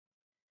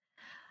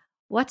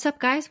What's up,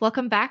 guys?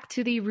 Welcome back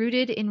to the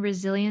Rooted in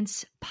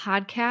Resilience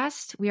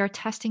podcast. We are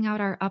testing out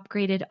our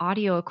upgraded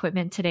audio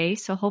equipment today.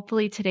 So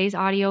hopefully today's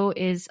audio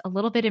is a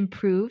little bit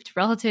improved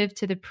relative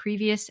to the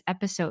previous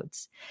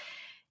episodes.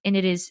 And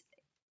it is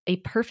a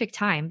perfect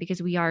time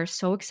because we are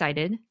so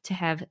excited to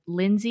have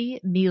Lindsey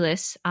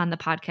Meehleis on the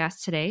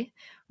podcast today.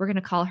 We're going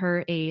to call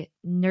her a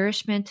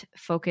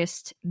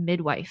nourishment-focused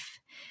midwife.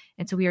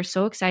 And so we are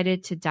so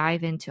excited to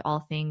dive into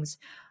all things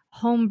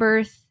home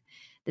birth,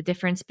 the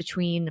difference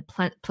between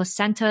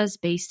placentas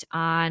based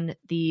on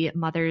the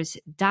mother's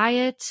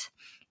diet,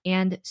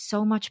 and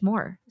so much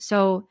more.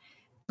 So,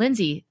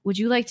 Lindsey, would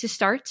you like to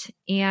start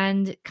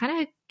and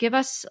kind of give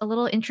us a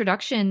little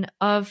introduction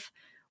of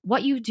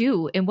what you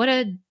do and what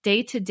a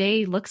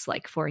day-to-day looks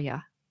like for you?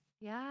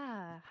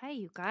 Yeah. Hi,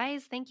 you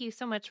guys. Thank you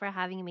so much for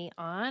having me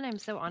on. I'm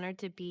so honored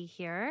to be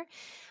here.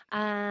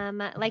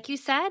 Like you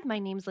said, my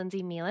name's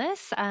Lindsey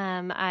Meehleis.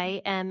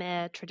 I am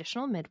a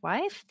traditional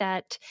midwife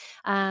that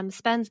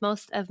spends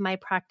most of my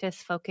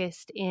practice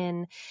focused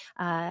in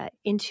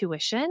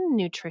intuition,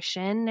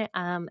 nutrition,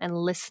 and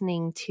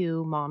listening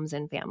to moms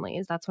and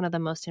families. That's one of the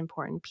most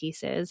important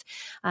pieces.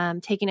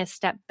 Taking a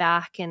step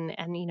back and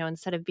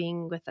instead of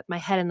being with my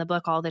head in the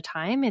book all the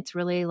time, it's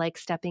really like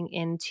stepping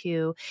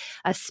into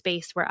a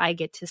space where I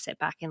get to sit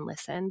back and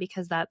listen,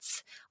 because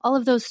that's all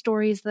of those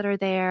stories that are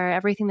there.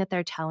 Everything that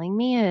they're telling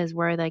me is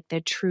where like the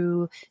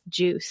true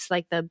juice,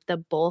 like the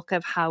bulk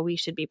of how we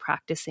should be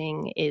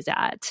practicing is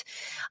at.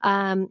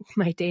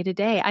 My day to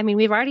day. I mean,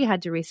 we've already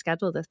had to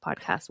reschedule this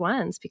podcast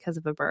once because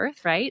of a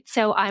birth, right?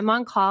 So I'm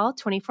on call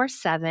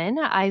 24/7.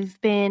 I've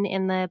been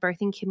in the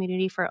birthing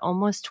community for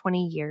almost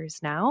 20 years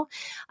now.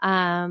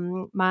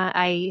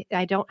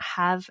 I don't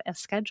have a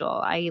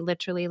schedule. I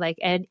literally like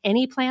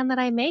any plan that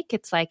I make,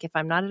 it's like if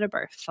I'm not at a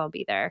birth, I'll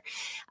be there.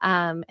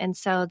 And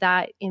so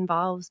that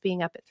involves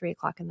being up at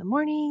 3:00 in the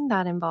morning.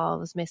 That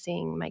involves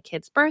missing my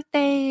kids'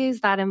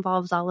 birthdays. That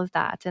involves all of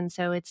that. And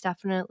so it's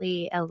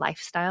definitely a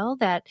lifestyle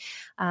that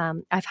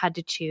I've had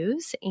to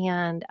choose.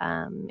 And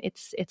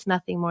it's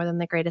nothing more than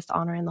the greatest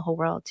honor in the whole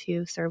world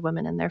to serve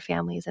women and their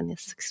families in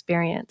this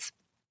experience.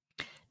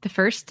 I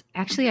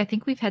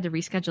think we've had to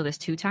reschedule this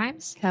 2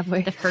 times. Have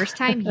we? The first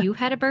time you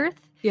had a birth.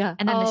 Yeah.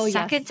 And then the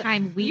second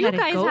time we had a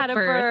goat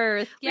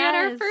birth. Yes. We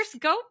had our first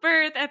goat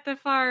birth at the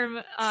farm.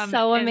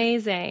 So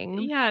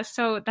amazing. Yeah.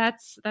 So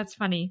that's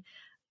funny.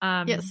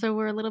 So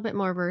we're a little bit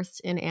more versed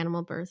in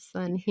animal births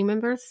than human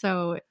births.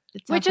 So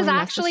which is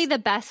actually the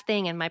best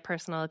thing in my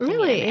personal opinion.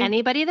 Really?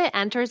 Anybody that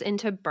enters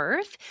into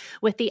birth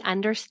with the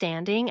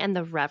understanding and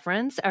the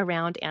reverence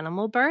around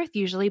animal birth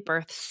usually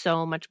births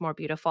so much more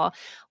beautiful.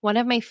 One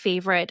of my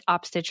favorite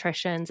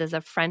obstetricians is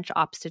a French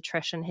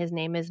obstetrician. His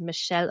name is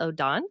Michel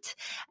Audant.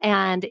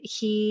 And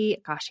he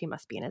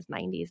must be in his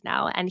 90s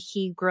now. And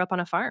he grew up on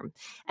a farm.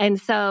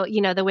 And so,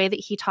 the way that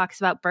he talks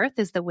about birth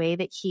is the way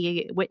that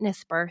he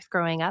witnessed birth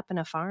growing up in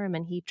a farm.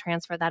 And he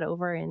transferred that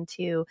over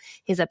into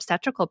his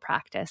obstetrical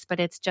practice. But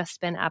it's just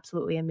been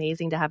absolutely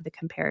amazing to have the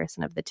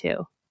comparison of the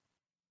two.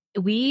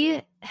 We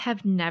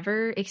have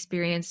never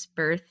experienced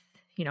birth,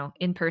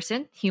 in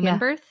person, human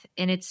birth.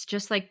 And it's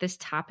just like this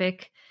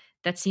topic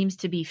that seems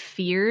to be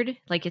feared.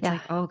 Like it's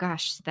like, oh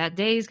gosh, that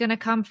day is going to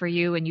come for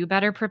you and you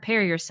better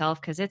prepare yourself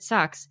because it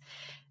sucks.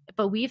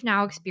 But we've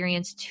now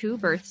experienced 2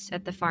 births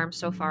at the farm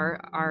so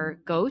far, our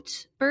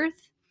goat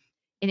birth.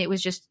 And it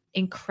was just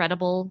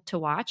incredible to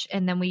watch.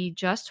 And then we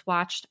just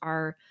watched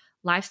our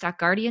livestock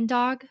guardian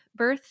dog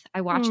birth.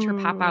 I watched her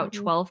pop out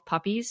 12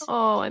 puppies.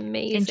 Oh,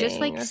 amazing. And just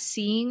like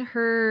seeing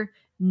her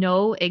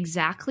know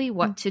exactly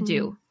what to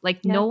do.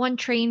 Like no one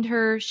trained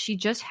her. She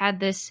just had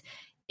this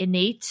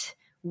innate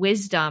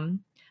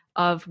wisdom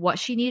of what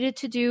she needed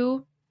to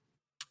do.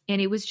 And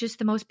it was just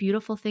the most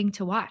beautiful thing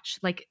to watch.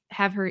 Like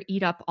have her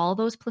eat up all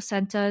those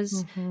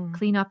placentas,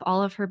 clean up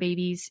all of her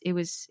babies. It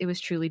was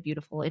truly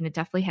beautiful. And it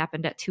definitely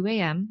happened at 2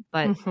 a.m.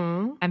 But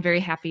I'm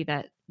very happy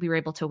that we were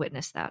able to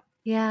witness that.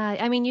 Yeah.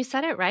 I mean, you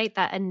said it right,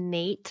 that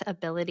innate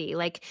ability,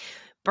 like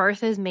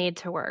birth is made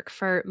to work.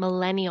 For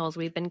millennials,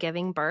 we've been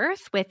giving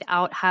birth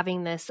without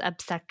having this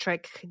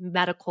obstetric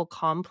medical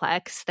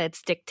complex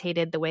that's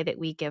dictated the way that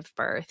we give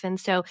birth. And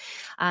so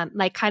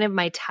like kind of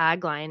my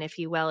tagline, if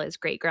you will, is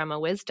great grandma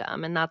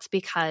wisdom. And that's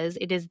because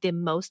it is the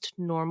most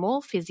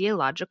normal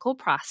physiological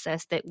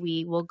process that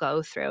we will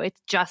go through.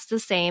 It's just the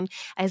same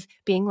as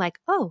being like,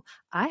 oh,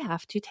 I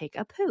have to take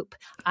a poop.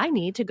 I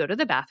need to go to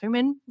the bathroom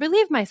and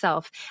relieve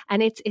myself.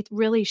 And it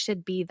really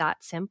should be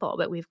that simple,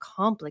 but we've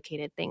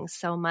complicated things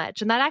so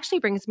much. And that actually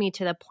brings me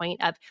to the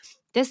point of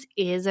this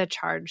is a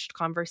charged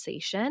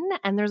conversation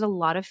and there's a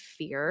lot of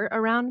fear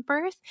around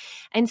birth.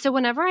 And so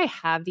whenever I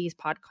have these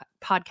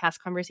podcast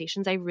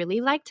conversations, I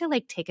really like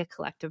to take a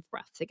collective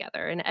breath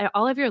together. And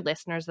all of your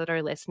listeners that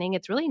are listening,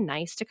 it's really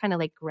nice to kind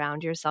of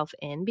ground yourself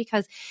in,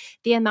 because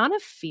the amount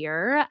of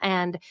fear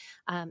and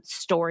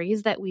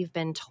stories that we've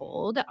been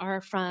told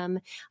are from,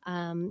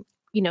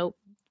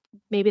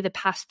 maybe the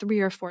past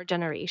 3 or 4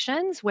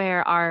 generations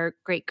where our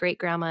great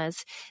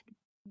grandmas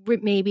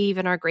maybe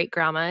even our great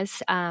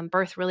grandmas,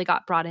 birth really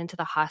got brought into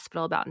the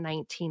hospital about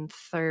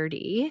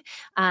 1930.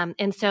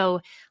 And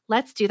so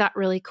let's do that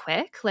really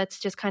quick. Let's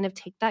just kind of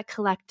take that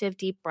collective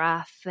deep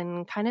breath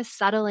and kind of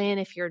settle in.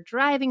 If you're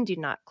driving, do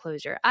not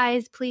close your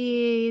eyes,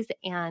 please.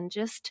 And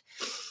just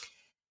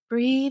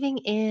breathing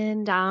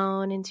in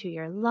down into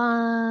your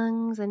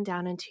lungs and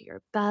down into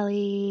your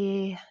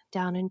belly,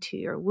 down into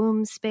your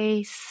womb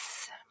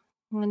space.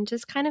 And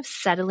just kind of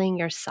settling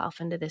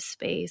yourself into this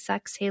space,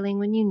 exhaling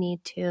when you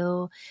need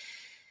to,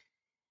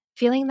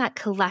 feeling that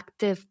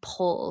collective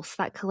pulse,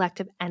 that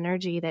collective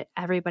energy that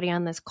everybody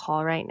on this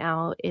call right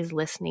now is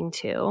listening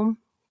to.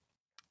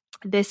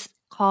 This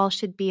call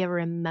should be a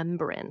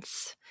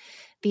remembrance.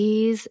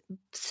 These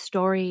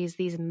stories,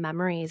 these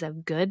memories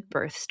of good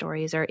birth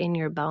stories are in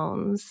your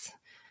bones.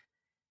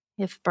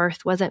 If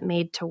birth wasn't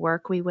made to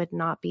work, we would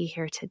not be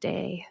here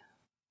today.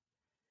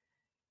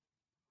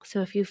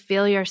 So if you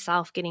feel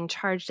yourself getting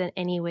charged in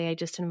any way, I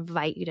just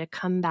invite you to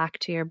come back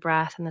to your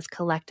breath and this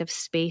collective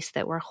space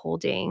that we're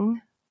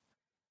holding.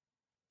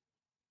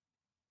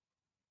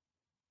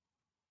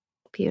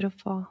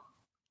 Beautiful.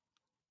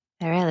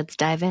 All right, let's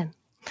dive in.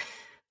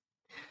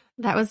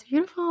 That was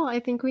beautiful. I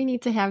think we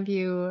need to have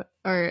you,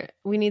 or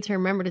we need to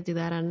remember to do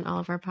that on all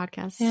of our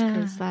podcasts,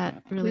 because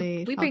that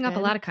really we bring up a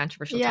lot of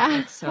controversial Yeah.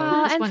 topics. So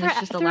this one is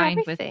just aligned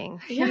with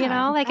everything. Yeah, you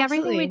know, like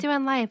everything we absolutely. do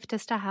in life,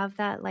 just to have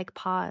that like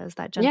pause,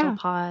 that gentle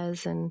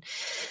pause, and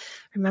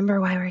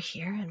remember why we're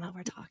here and what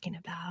we're talking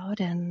about.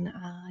 And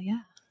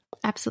yeah.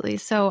 Absolutely.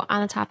 So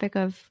on the topic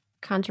of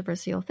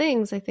controversial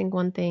things, I think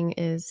one thing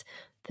is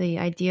the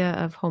idea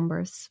of home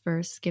births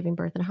versus giving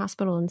birth in a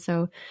hospital. And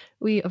so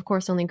we, of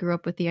course, only grew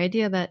up with the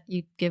idea that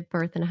you give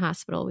birth in a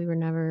hospital. We were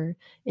never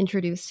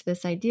introduced to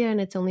this idea, and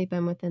it's only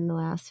been within the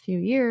last few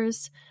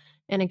years.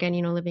 And again,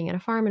 you know, living at a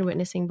farm and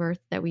witnessing birth,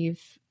 that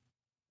we've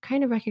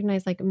kind of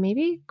recognized like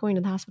maybe going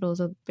to the hospital is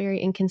a very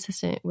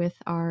inconsistent with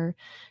our,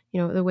 you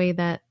know, the way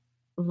that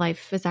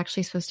life is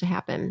actually supposed to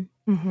happen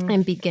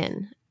and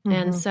begin.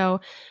 And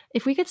so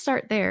if we could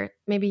start there,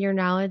 maybe your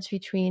knowledge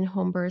between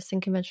home births and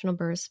conventional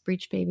births,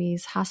 breech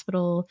babies,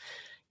 hospital,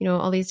 you know,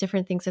 all these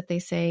different things that they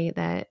say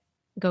that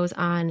goes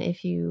on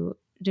if you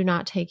do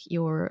not take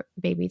your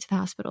baby to the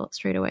hospital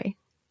straight away.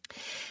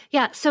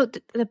 Yeah. So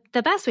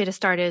the best way to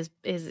start is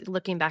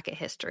looking back at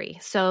history.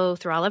 So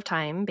through all of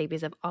time,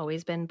 babies have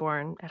always been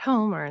born at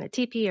home or in a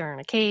teepee or in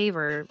a cave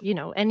or, you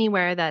know,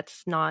 anywhere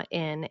that's not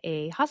in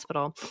a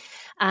hospital.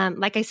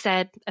 Like I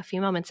said a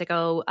few moments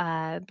ago,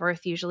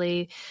 birth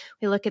usually,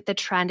 we look at the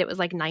trend, it was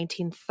like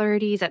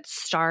 1930s. It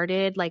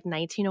started like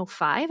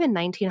 1905 and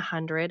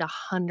 1900,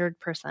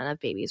 100% of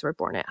babies were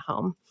born at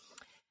home.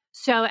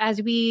 So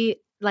as we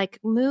like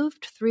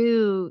moved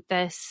through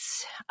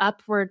this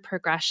upward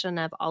progression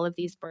of all of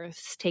these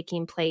births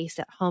taking place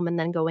at home and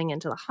then going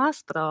into the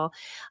hospital,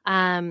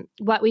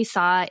 what we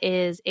saw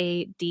is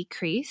a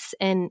decrease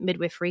in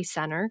midwifery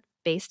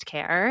center-based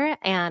care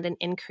and an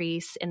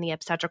increase in the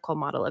obstetrical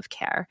model of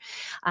care.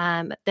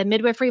 The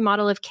midwifery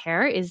model of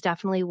care is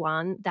definitely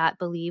one that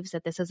believes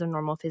that this is a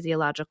normal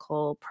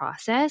physiological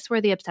process, where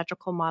the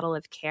obstetrical model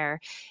of care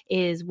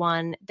is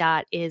one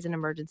that is an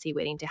emergency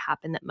waiting to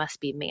happen that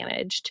must be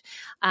managed.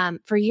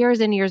 For years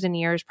and years and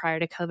years prior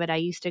to COVID, I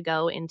used to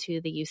go into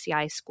the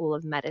UCI School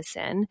of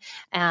Medicine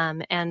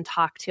and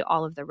talk to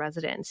all of the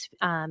residents,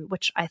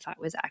 which I thought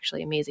was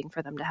actually amazing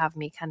for them to have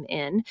me come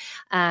in.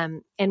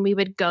 And we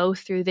would go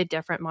through the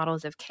different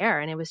models of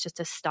care, and it was just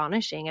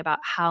astonishing about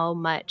how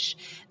much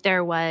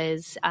there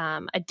was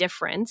a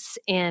difference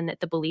in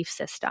the belief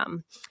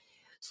system.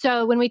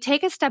 So when we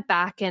take a step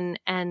back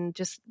and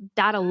just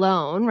that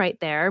alone right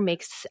there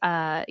makes,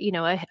 you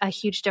know, a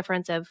huge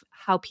difference of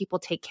how people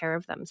take care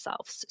of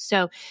themselves.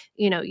 So,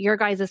 you know, your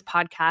guys'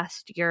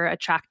 podcast, you're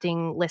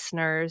attracting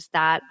listeners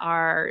that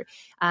are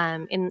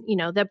in, you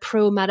know, the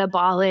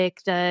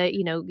pro-metabolic, the,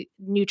 you know,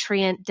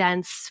 nutrient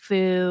dense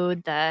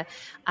food, the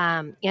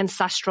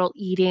ancestral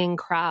eating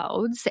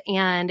crowds.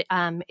 And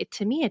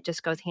to me, it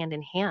just goes hand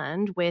in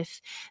hand with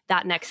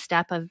that next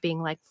step of being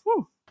like,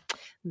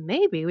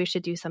 maybe we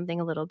should do something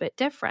a little bit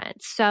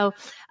different. So,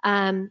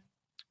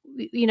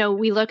 you know,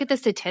 we look at the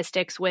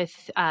statistics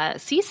with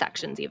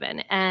C-sections even.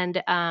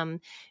 And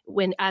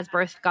as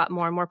birth got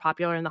more and more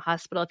popular in the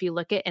hospital, if you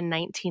look at in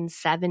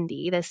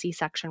 1970, the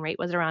C-section rate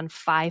was around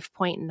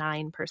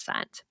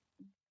 5.9%.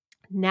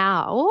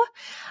 Now,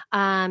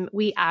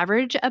 we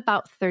average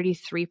about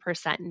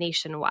 33%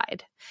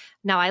 nationwide.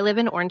 Now, I live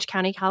in Orange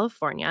County,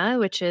 California,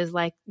 which is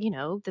like, you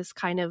know, this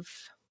kind of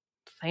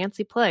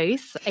fancy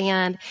place.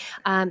 And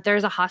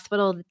there's a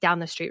hospital down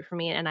the street from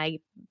me. And I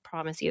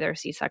promise you their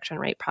C-section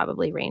rate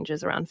probably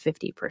ranges around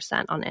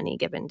 50% on any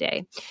given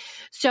day.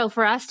 So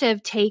for us to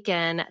have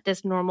taken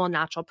this normal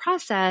natural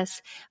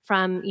process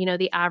from, you know,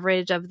 the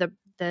average of the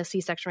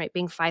C-section rate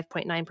being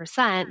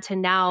 5.9% to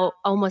now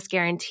almost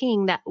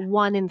guaranteeing that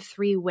 1 in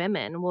 3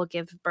 women will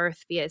give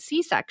birth via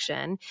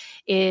C-section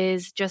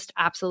is just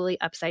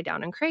absolutely upside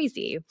down and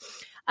crazy.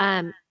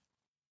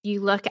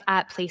 You look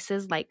at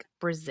places like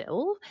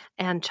Brazil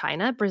and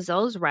China.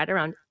 Brazil is right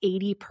around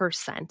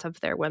 80% of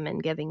their women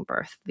giving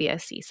birth via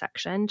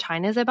C-section.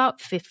 China is about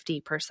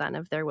 50%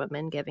 of their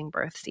women giving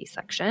birth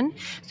C-section.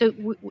 So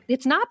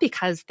it's not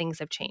because things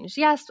have changed.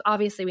 Yes,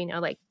 obviously we know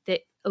like the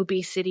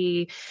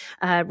obesity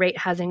rate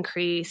has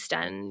increased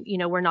and,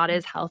 we're not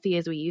as healthy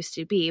as we used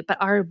to be,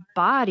 but our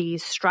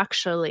bodies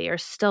structurally are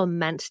still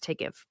meant to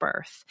give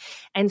birth.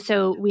 And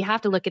so we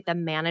have to look at the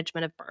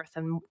management of birth,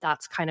 and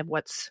that's kind of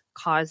what's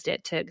caused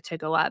it to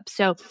go up.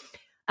 So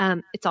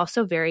it's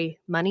also very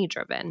money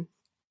driven.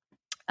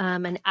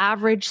 An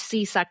average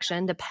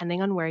C-section,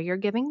 depending on where you're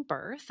giving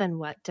birth and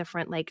what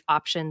different like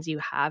options you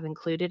have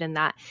included in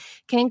that,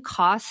 can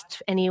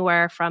cost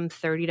anywhere from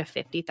 $30,000 to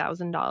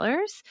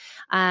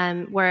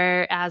 $50,000,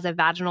 whereas a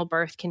vaginal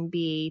birth can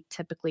be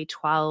typically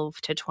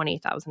 $12,000 to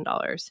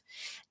 $20,000.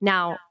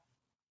 Now,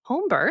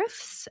 home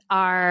births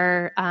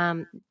are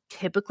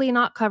typically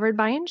not covered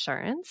by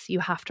insurance. You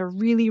have to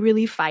really,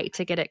 really fight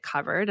to get it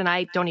covered. And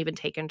I don't even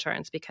take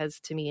insurance because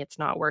to me, it's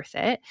not worth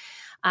it.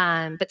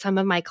 But some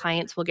of my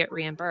clients will get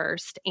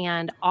reimbursed,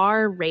 and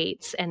our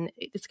rates, and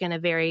it's going to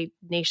vary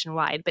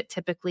nationwide, but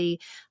typically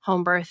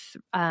home birth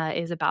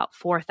is about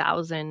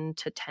 $4,000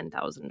 to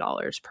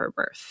 $10,000 per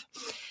birth.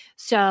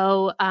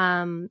 So,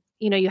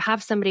 you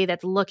have somebody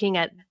that's looking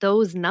at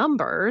those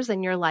numbers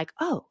and you're like,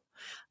 oh,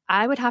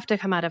 I would have to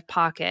come out of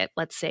pocket,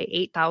 let's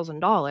say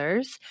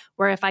 $8,000,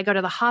 where if I go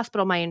to the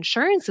hospital, my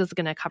insurance is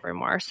going to cover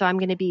more. So I'm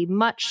going to be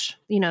much,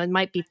 it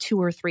might be $2,000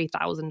 or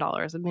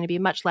 $3,000. I'm going to be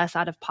much less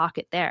out of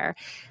pocket there.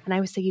 And I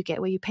would say you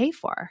get what you pay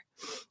for.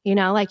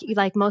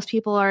 Like most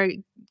people are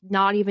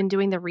not even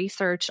doing the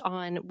research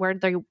on where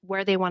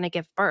they want to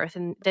give birth.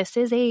 And this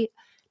is a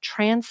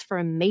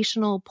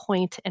transformational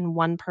point in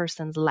one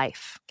person's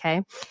life.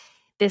 Okay.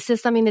 This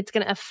is something that's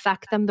going to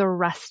affect them the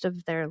rest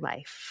of their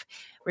life,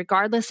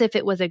 regardless if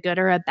it was a good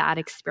or a bad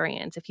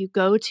experience. If you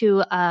go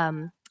to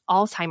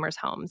Alzheimer's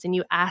homes and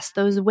you ask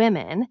those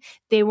women,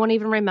 they won't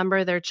even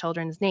remember their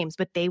children's names,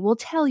 but they will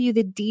tell you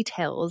the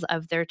details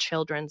of their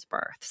children's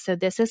birth. So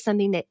this is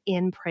something that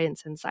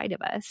imprints inside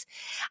of us.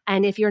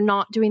 And if you're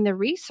not doing the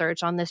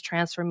research on this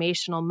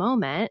transformational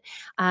moment,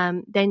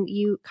 then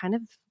you kind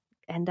of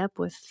end up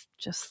with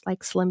just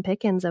like slim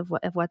pickings of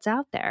what's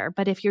out there.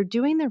 But if you're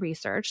doing the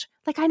research,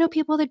 like I know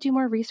people that do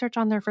more research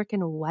on their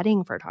freaking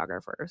wedding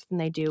photographers than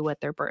they do what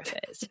their birth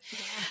is.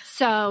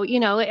 So,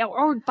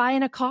 or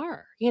buying a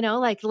car,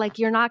 like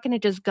you're not going to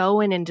just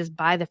go in and just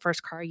buy the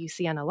first car you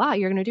see on a lot.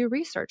 You're going to do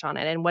research on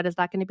it. And what is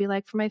that going to be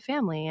like for my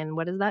family? And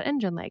what is that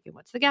engine like? And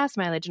what's the gas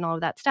mileage and all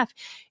of that stuff?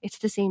 It's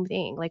the same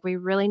thing. Like we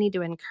really need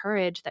to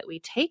encourage that we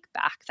take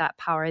back that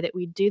power, that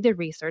we do the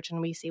research and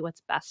we see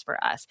what's best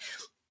for us.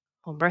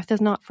 Home birth is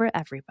not for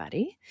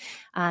everybody.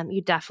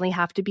 You definitely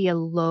have to be a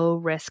low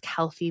risk,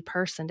 healthy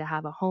person to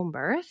have a home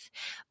birth,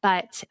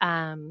 but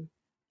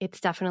it's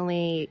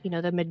definitely,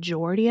 the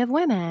majority of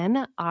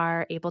women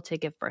are able to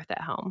give birth at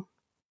home.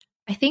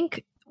 I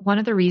think one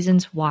of the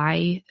reasons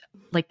why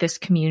like this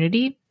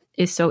community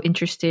is so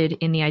interested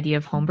in the idea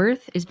of home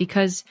birth is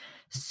because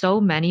so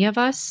many of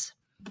us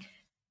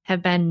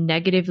have been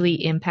negatively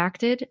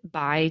impacted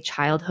by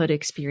childhood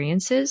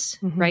experiences,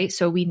 right?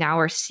 So we now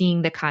are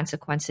seeing the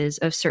consequences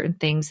of certain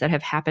things that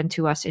have happened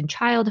to us in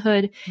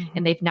childhood,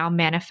 and they've now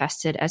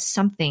manifested as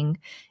something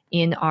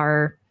in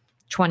our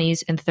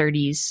 20s and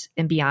 30s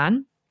and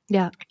beyond.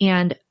 Yeah.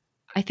 And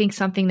I think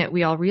something that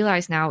we all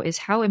realize now is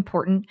how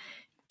important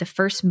the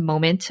first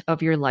moment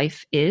of your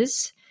life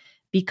is,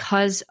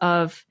 because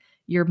of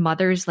your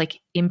mother's like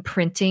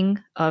imprinting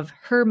of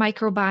her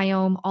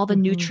microbiome, all the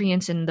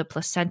nutrients in the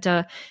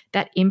placenta,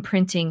 that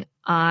imprinting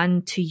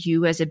on to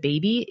you as a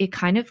baby, it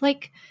kind of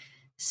like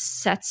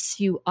sets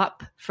you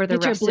up for the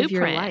rest of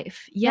your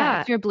life.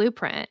 Yeah, it's your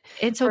blueprint.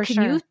 And so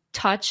can you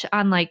touch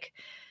on like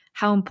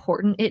how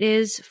important it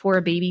is for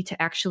a baby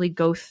to actually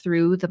go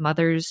through the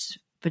mother's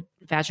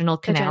vaginal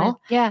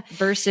canal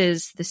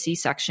versus the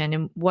C-section,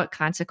 and what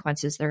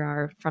consequences there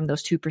are from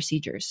those two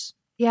procedures?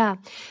 Yeah.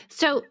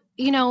 So,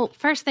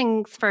 first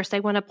things first, I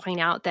want to point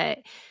out that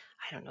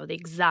I don't know the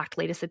exact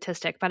latest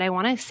statistic, but I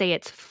want to say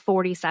it's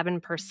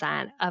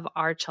 47% of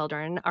our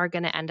children are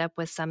going to end up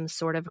with some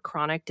sort of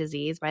chronic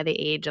disease by the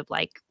age of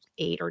like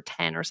 8 or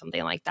 10 or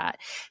something like that.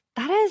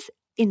 That is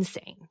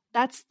insane.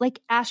 That's like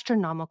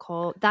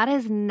astronomical. That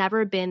has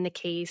never been the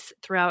case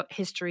throughout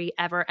history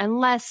ever,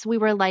 unless we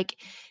were like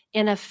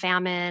in a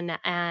famine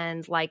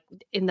and like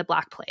in the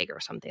Black Plague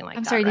or something like that.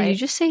 I'm sorry, right? Did you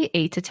just say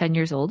 8 to 10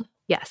 years old?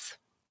 Yes.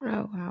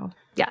 Oh, wow.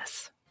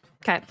 Yes.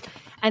 Okay.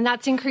 And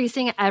that's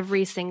increasing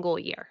every single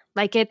year.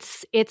 Like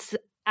it's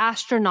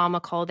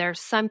astronomical.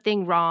 There's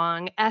something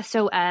wrong.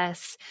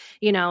 SOS,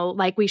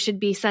 like we should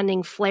be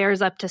sending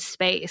flares up to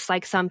space,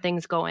 like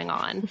something's going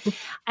on.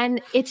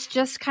 And it's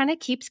just kind of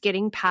keeps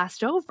getting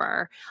passed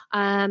over.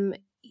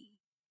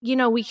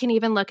 We can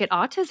even look at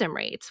autism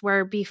rates,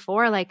 where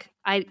before, like,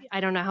 I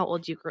don't know how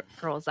old you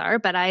girls are,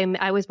 but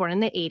I was born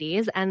in the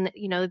 80s. And,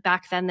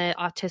 back then the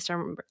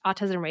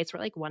autism rates were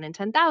like 1 in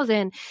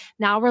 10,000.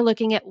 Now we're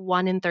looking at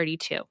 1 in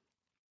 32.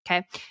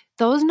 Okay.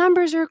 Those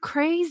numbers are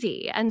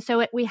crazy. And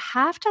so we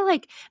have to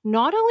like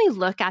not only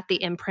look at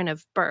the imprint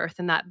of birth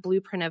and that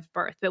blueprint of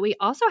birth, but we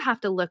also have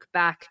to look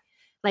back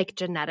like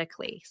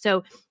genetically.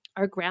 So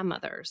our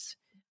grandmothers,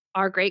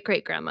 our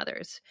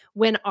great-great-grandmothers,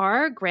 when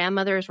our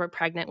grandmothers were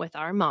pregnant with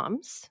our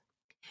moms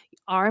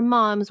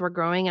were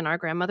growing in our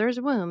grandmother's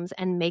wombs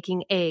and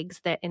making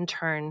eggs that in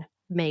turn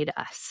made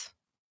us.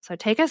 So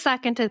take a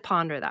second to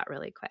ponder that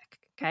really quick.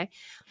 Okay.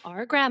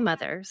 Our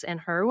grandmothers in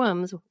her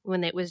wombs,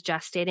 when it was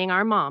gestating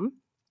our mom,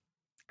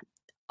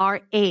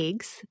 our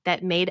eggs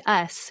that made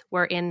us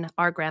were in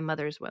our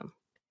grandmother's womb.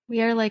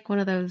 We are like one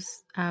of those,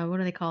 what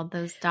are they called?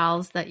 Those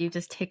dolls that you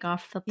just take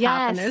off the top.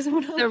 Yes, And there's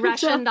the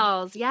Russian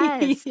dolls.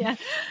 Yes. Yeah.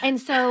 And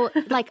so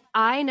like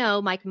I know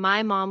like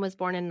my mom was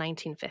born in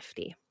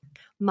 1950.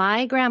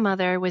 My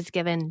grandmother was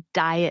given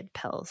diet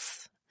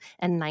pills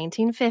in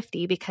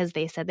 1950 because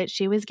they said that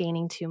she was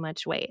gaining too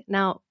much weight.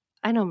 Now,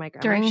 I know my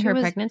grandma. During her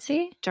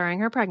pregnancy? During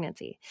her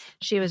pregnancy.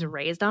 She was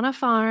raised on a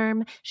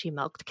farm. She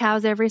milked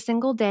cows every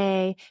single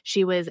day.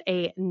 She was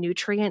a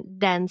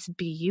nutrient-dense,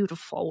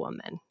 beautiful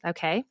woman.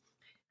 Okay?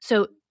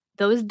 So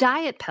those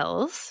diet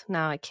pills,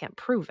 now I can't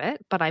prove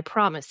it, but I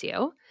promise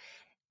you,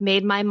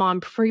 made my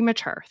mom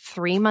premature,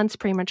 3 months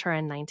premature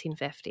in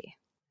 1950.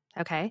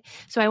 Okay?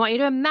 So I want you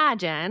to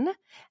imagine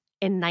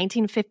in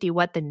 1950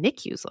 what the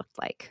NICUs looked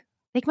like.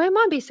 Like my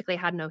mom basically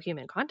had no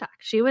human contact.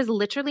 She was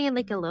literally in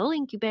like a little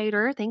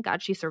incubator. Thank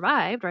God she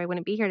survived or I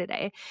wouldn't be here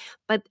today.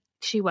 But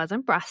she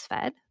wasn't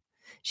breastfed.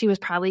 She was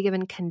probably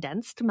given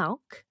condensed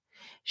milk.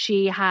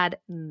 She had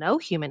no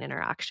human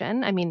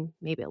interaction. I mean,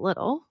 maybe a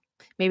little.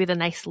 Maybe the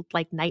nice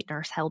like night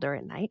nurse held her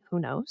at night. Who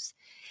knows?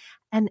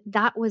 And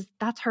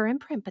that's her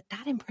imprint. But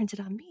that imprinted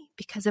on me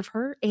because of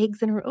her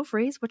eggs and her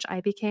ovaries, which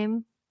I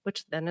became,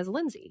 which then is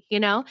Lindsey, you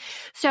know?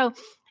 So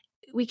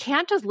we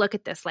can't just look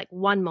at this like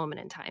one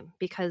moment in time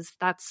because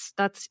that's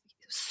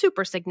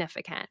super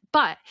significant.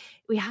 But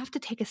we have to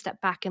take a step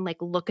back and like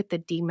look at the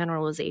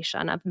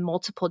demineralization of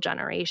multiple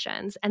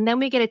generations. And then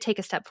we get to take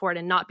a step forward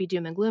and not be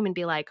doom and gloom and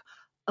be like,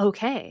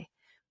 okay,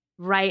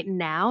 right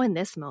now in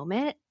this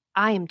moment,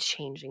 I am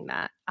changing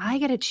that. I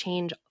get to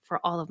change for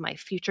all of my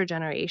future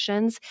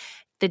generations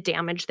the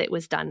damage that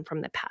was done from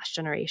the past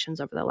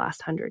generations over the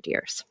last 100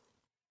 years.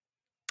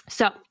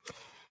 So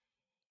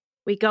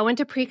we go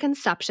into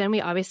preconception.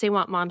 We obviously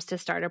want moms to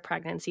start a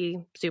pregnancy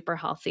super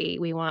healthy.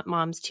 We want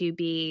moms to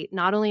be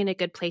not only in a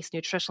good place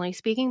nutritionally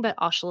speaking, but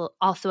also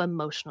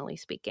emotionally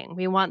speaking.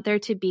 We want there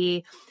to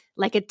be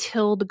like a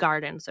tilled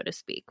garden, so to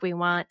speak. We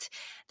want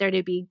there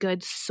to be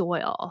good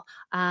soil.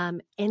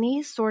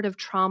 Any sort of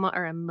trauma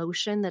or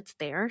emotion that's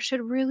there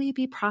should really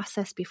be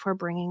processed before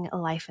bringing a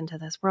life into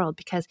this world,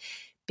 because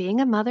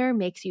being a mother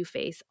makes you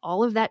face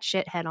all of that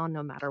shit head on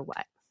no matter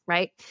what,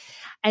 right?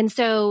 And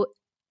so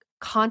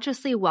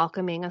consciously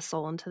welcoming a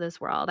soul into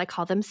this world, I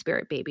call them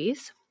spirit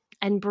babies,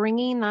 and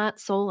bringing that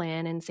soul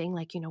in and saying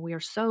like, you know, we are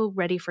so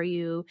ready for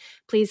you.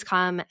 Please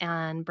come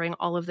and bring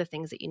all of the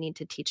things that you need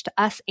to teach to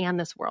us and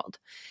this world.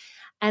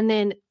 And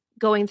then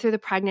going through the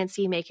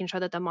pregnancy, making sure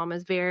that the mom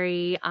is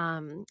very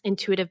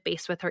intuitive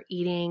based with her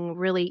eating,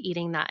 really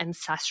eating that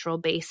ancestral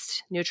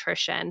based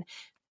nutrition.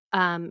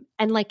 And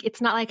like,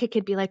 it's not like it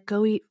could be like,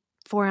 go eat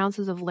 4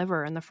 ounces of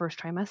liver in the first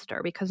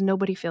trimester, because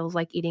nobody feels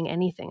like eating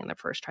anything in the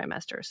first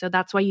trimester. So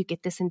that's why you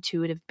get this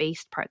intuitive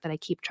based part that I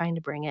keep trying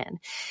to bring in,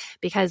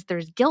 because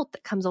there's guilt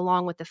that comes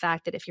along with the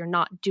fact that if you're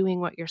not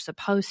doing what you're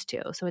supposed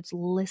to. So it's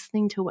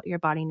listening to what your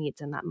body needs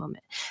in that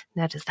moment.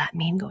 Now, does that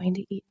mean going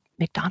to eat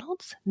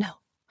McDonald's? No.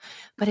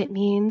 But it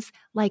means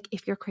like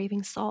if you're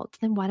craving salt,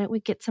 then why don't we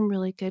get some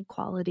really good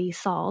quality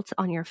salt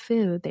on your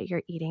food that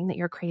you're eating, that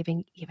you're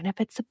craving, even if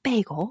it's a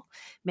bagel,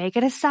 make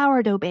it a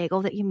sourdough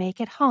bagel that you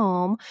make at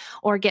home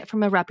or get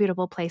from a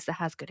reputable place that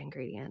has good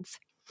ingredients.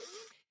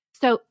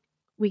 So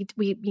we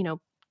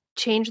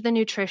change the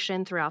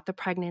nutrition throughout the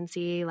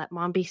pregnancy, let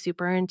mom be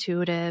super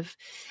intuitive.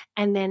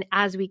 And then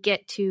as we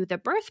get to the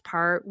birth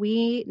part,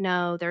 we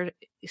know there's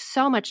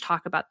so much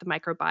talk about the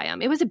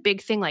microbiome. It was a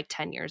big thing like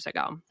 10 years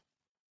ago.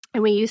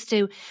 And we used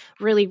to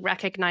really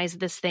recognize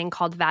this thing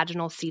called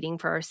vaginal seeding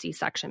for our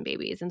C-section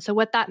babies. And so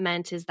what that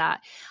meant is that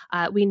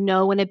we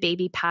know when a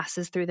baby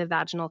passes through the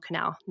vaginal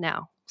canal.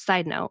 Now,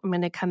 side note, I'm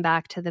going to come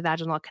back to the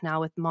vaginal canal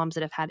with moms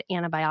that have had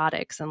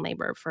antibiotics in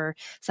labor for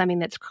something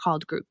that's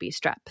called group B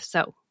strep.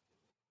 So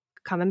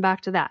coming back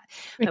to that.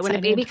 But when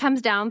a baby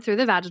comes down through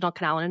the vaginal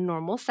canal in a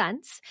normal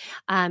sense,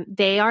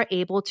 they are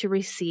able to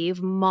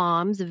receive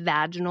mom's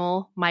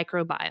vaginal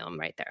microbiome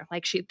right there.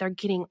 Like they're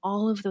getting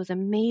all of those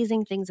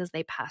amazing things as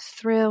they pass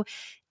through.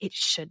 It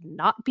should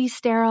not be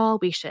sterile.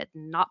 We should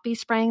not be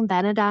spraying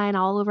Benadine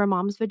all over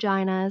mom's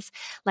vaginas.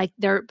 Like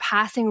they're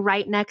passing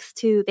right next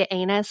to the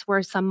anus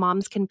where some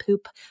moms can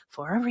poop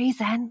for a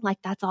reason. Like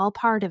that's all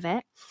part of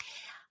it.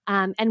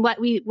 And what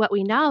we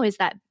know is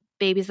that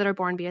babies that are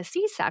born via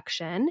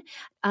C-section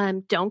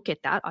don't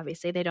get that.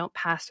 Obviously, they don't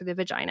pass through the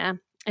vagina.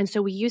 And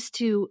so we used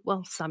to,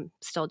 well, some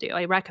still do.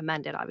 I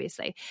recommend it,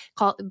 obviously,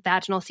 call it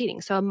vaginal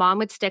seeding. So a mom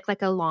would stick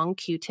like a long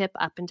Q-tip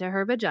up into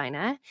her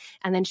vagina,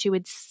 and then she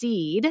would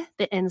seed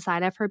the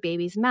inside of her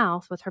baby's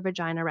mouth with her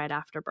vagina right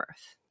after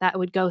birth. That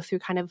would go through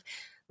kind of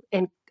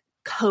and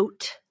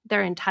coat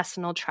their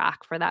intestinal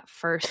tract for that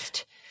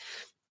first,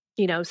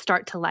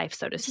 start to life,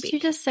 so to speak. Did you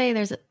just say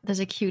there's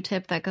a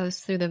Q-tip that goes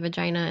through the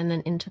vagina and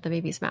then into the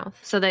baby's mouth?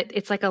 So that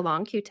it's like a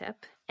long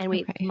Q-tip,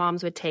 and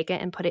moms would take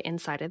it and put it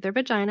inside of their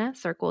vagina,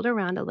 circled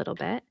around a little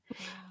bit. Wow.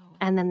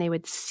 And then they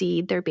would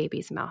seed their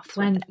baby's mouth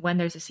when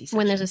there's a C-section.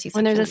 When there's a C-section.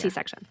 When there's a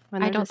C-section.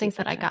 I don't think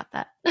that I got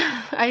that.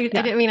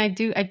 I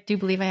do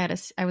believe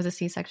I was a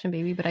C-section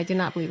baby, but I do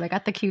not believe I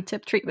got the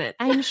Q-tip treatment.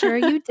 I'm sure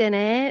you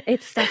didn't.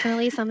 It's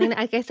definitely something that,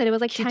 like I said, it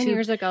was like 10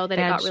 years ago that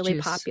it got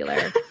really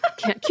popular.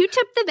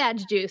 Q-tip the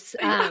veg juice.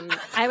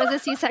 I was a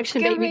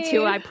C-section baby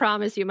too. I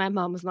promise you, my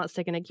mom was not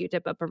sticking a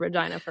Q-tip up her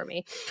vagina for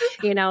me,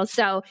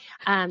 so,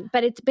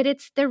 but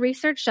it's the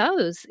research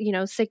shows,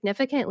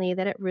 significantly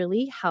that it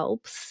really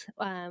helps,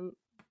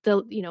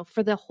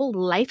 for the whole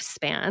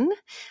lifespan.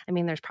 I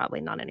mean, there's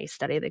probably not any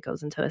study that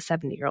goes into a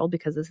 70-year-old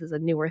because this is a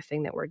newer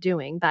thing that we're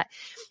doing, but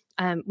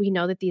we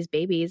know that these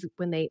babies,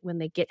 when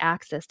they get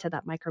access to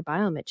that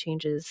microbiome, it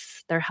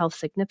changes their health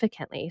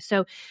significantly.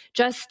 So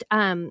just,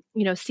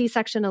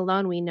 C-section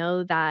alone, we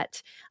know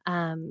that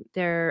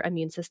their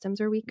immune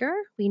systems are weaker.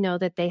 We know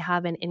that they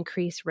have an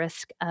increased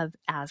risk of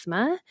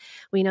asthma.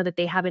 We know that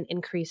they have an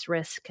increased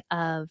risk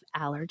of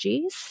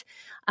allergies.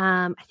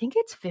 I think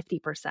it's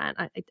 50%.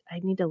 I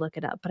need to look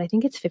it up, but I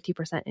think it's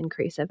 50%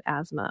 increase of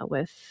asthma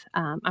with,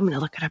 I'm going to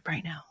look it up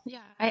right now. Yeah.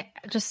 I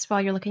just,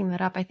 while you're looking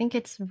that up, I think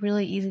it's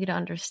really easy to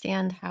understand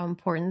how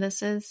important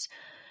this is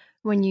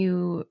when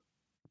you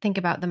think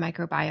about the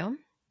microbiome.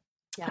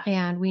 Yeah.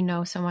 And we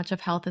know so much of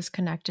health is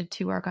connected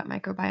to our gut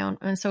microbiome.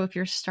 And so if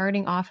you're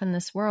starting off in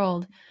this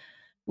world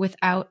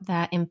without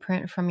that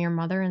imprint from your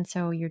mother, and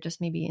so you're just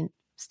maybe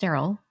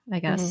sterile, I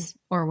guess,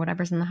 or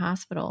whatever's in the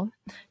hospital,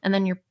 and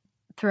then you're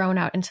thrown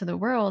out into the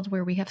world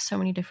where we have so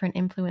many different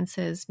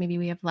influences. Maybe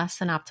we have less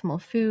than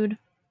optimal food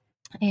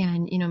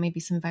and,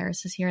 maybe some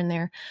viruses here and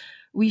there.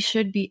 We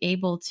should be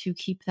able to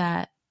keep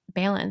that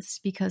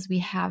balanced because we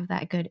have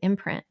that good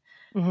imprint.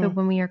 But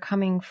when we are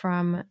coming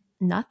from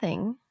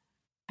nothing,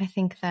 I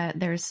think that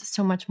there's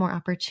so much more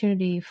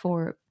opportunity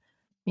for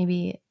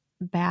maybe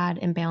bad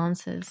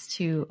imbalances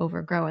to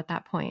overgrow at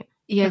that point.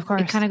 Yeah, of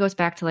course. It kind of goes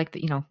back to like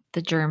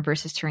the germ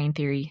versus terrain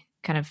theory,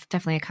 kind of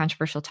definitely a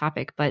controversial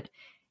topic. But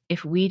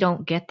if we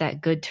don't get that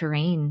good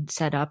terrain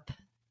set up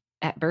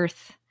at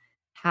birth,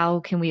 how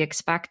can we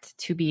expect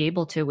to be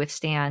able to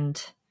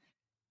withstand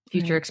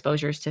future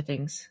exposures to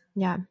things?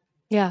 Yeah.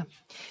 Yeah.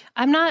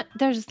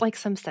 There's like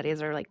some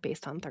studies are like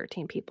based on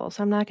 13 people.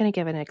 So I'm not going to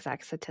give an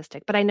exact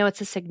statistic, but I know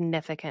it's a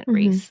significant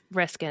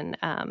risk in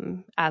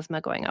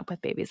asthma going up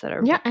with babies that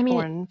are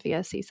born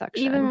via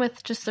C-section. Even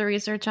with just the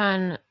research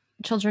on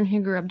children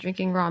who grew up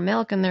drinking raw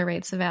milk and their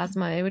rates of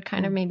asthma, it would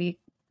kind of maybe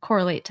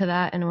correlate to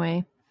that in a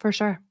way. For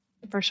sure.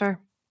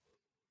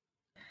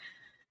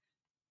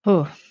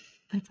 Oh,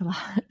 that's a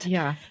lot.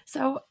 Yeah.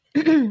 So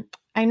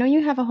I know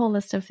you have a whole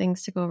list of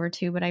things to go over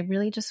too, but I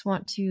really just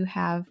want to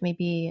have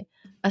maybe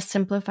a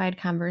simplified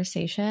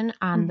conversation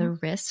on the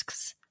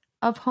risks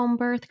of home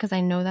birth, because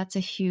I know that's a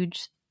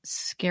huge,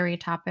 scary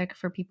topic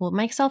for people,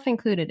 myself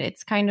included.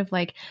 It's kind of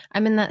like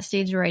I'm in that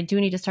stage where I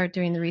do need to start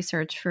doing the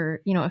research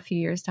for, a few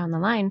years down the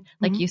line.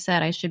 Like you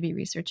said, I should be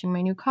researching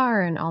my new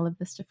car and all of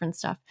this different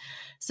stuff.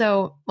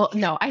 So, well,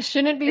 no, I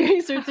shouldn't be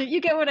researching. You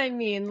get what I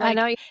mean? Like, I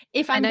know.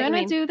 If I'm going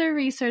to do the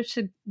research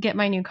to get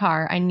my new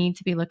car, I need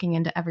to be looking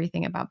into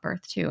everything about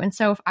birth too. And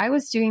so if I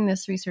was doing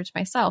this research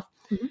myself,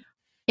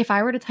 if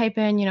I were to type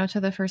in, to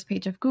the first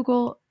page of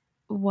Google,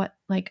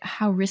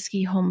 how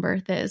risky home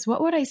birth is,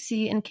 what would I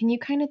see? And can you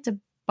kind of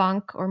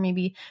debunk or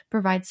maybe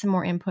provide some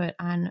more input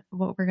on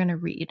what we're going to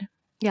read?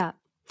 Yeah.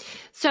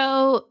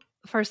 So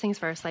first things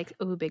first, like,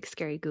 big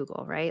scary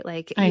Google, right?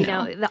 Like,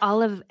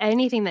 all of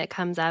anything that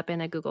comes up in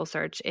a Google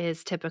search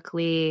is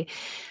typically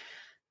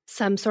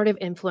some sort of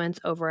influence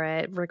over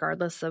it,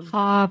 regardless of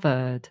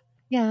Harvard.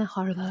 Yeah,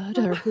 Harvard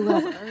or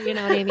whoever, you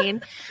know what I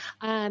mean?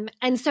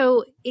 And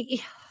so,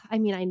 I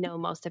know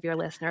most of your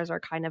listeners are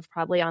kind of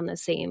probably on the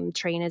same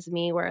train as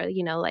me where,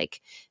 like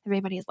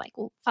everybody's like,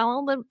 well,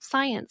 follow the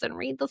science and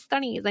read the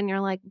studies. And you're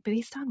like,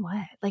 based on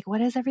what? Like,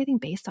 what is everything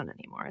based on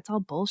anymore? It's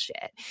all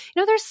bullshit.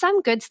 There's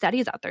some good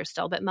studies out there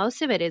still, but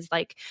most of it is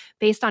like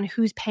based on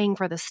who's paying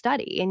for the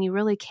study. And you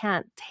really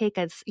can't take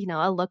a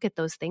look at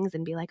those things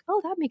and be like, oh,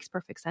 that makes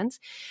perfect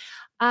sense.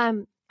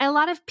 A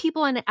lot of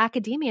people in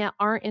academia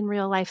aren't in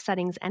real life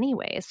settings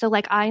anyway. So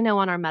like I know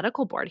on our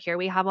medical board here,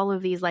 we have all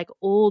of these like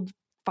old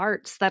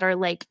farts that are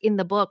like in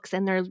the books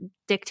and they're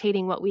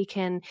dictating what we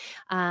can,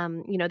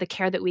 the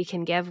care that we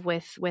can give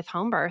with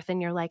home birth.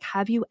 And you're like,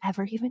 have you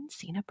ever even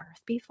seen a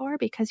birth before?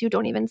 Because you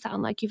don't even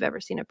sound like you've ever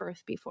seen a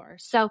birth before.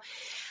 So,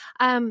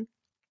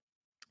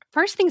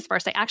 First things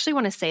first, I actually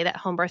want to say that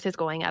home birth is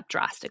going up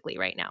drastically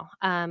right now.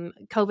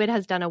 COVID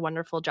has done a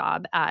wonderful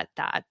job at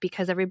that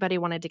because everybody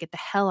wanted to get the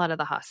hell out of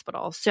the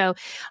hospital. So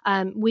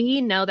we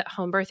know that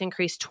home birth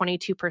increased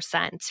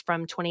 22%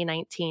 from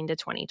 2019 to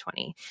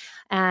 2020.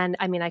 And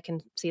I mean, I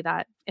can see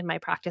that in my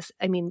practice.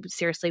 I mean,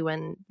 seriously,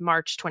 when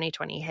March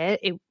 2020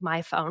 hit,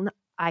 my phone,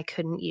 I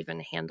couldn't even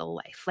handle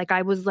life. Like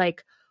I was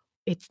like,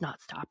 it's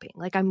not stopping.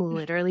 Like I'm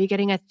literally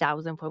getting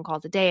 1,000 phone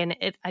calls a day. And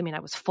I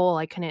was full.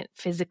 I couldn't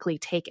physically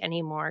take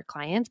any more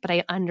clients, but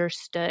I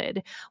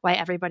understood why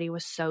everybody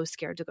was so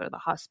scared to go to the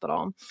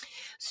hospital.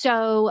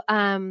 So,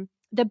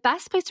 the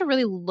best place to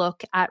really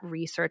look at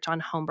research on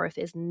home birth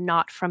is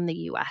not from the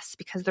US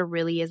because there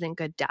really isn't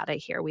good data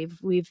here.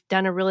 We've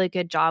done a really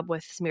good job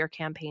with smear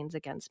campaigns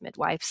against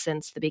midwives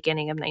since the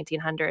beginning of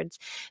 1900s.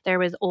 There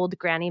was old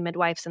granny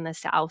midwives in the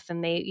South,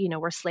 and they,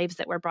 were slaves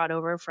that were brought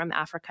over from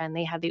Africa, and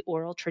they had the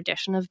oral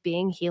tradition of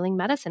being healing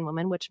medicine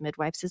women, which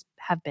midwives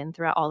have been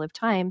throughout all of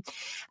time.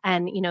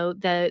 And,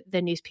 the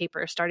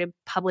newspaper started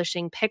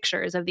publishing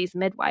pictures of these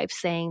midwives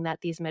saying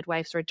that these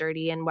midwives were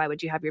dirty and why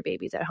would you have your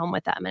babies at home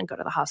with them and go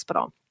to the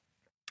hospital?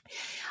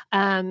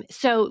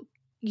 So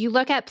you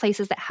look at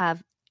places that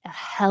have a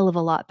hell of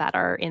a lot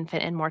better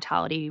infant and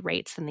mortality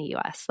rates than the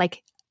US.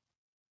 Like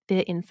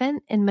the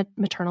infant and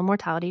maternal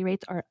mortality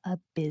rates are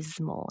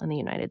abysmal in the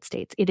United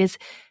States. It is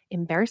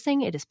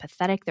embarrassing. It is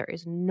pathetic. There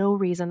is no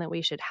reason that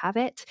we should have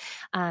it.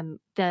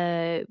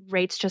 The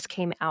rates just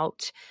came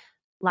out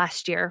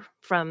last year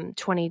from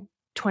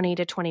 2020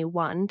 to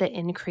 21. The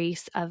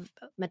increase of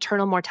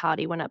maternal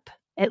mortality went up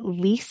at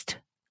least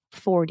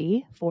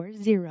 40%.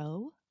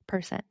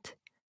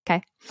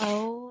 Okay.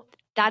 Oh,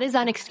 that is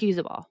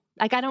unexcusable.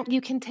 Like you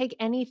can take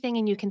anything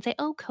and you can say,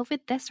 oh, COVID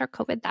this or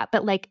COVID that.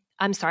 But like,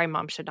 I'm sorry,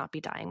 mom should not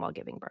be dying while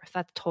giving birth.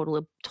 That's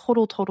total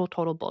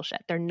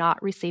bullshit. They're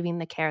not receiving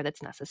the care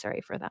that's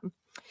necessary for them.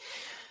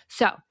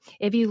 So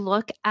if you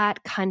look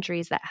at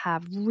countries that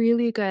have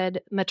really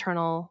good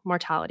maternal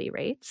mortality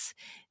rates,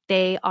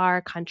 they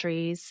are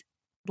countries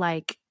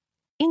like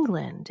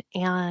England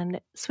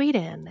and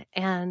Sweden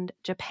and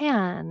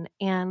Japan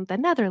and the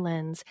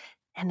Netherlands.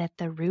 And at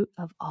the root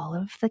of all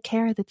of the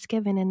care that's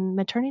given in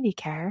maternity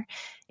care,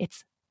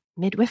 it's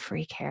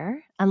midwifery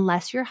care,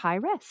 unless you're high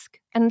risk.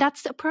 And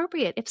that's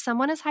appropriate. If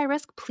someone is high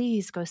risk,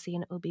 please go see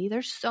an OB.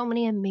 There's so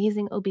many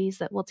amazing OBs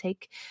that will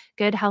take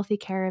good, healthy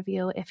care of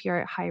you if you're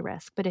at high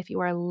risk. But if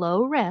you are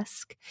low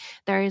risk,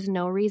 there is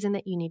no reason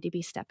that you need to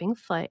be stepping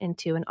foot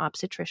into an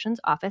obstetrician's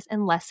office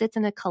unless it's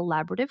in a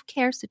collaborative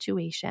care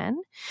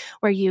situation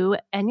where you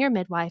and your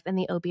midwife and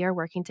the OB are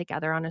working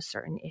together on a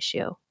certain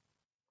issue.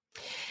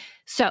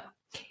 So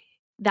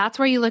that's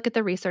where you look at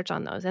the research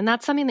on those. And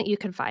that's something that you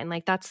can find.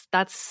 Like that's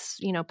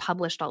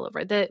published all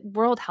over. The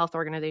World Health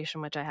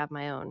Organization, which I have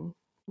my own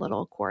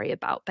little query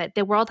about, but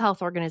the World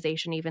Health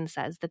Organization even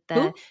says that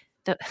that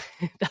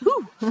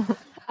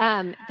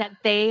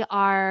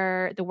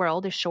the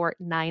world is short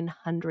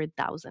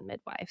 900,000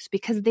 midwives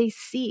because they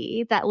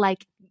see that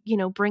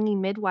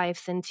bringing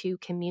midwives into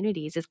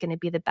communities is going to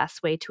be the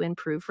best way to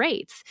improve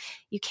rates.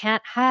 You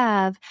can't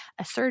have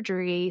a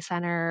surgery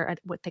center,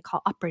 what they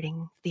call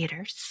operating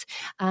theaters,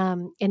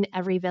 in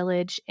every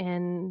village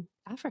in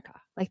Africa.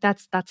 Like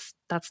that's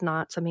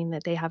not something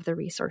that they have the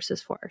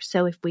resources for.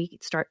 So if we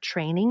start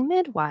training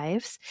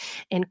midwives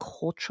in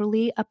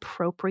culturally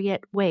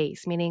appropriate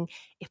ways, meaning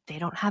if they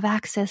don't have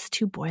access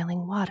to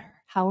boiling water,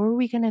 how are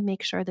we going to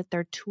make sure that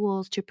their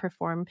tools to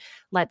perform,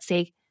 let's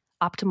say,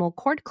 optimal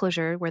cord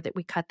closure, where that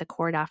we cut the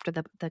cord after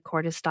the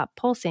cord has stopped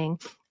pulsing,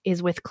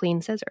 is with clean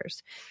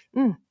scissors?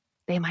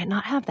 They might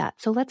not have that.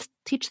 So let's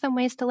teach them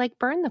ways to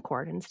burn the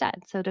cord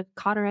instead. So to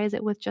cauterize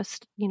it with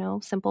just,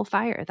 simple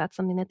fire, that's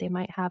something that they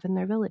might have in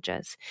their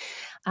villages.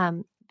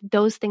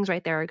 Those things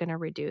right there are going to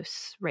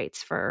reduce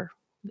rates for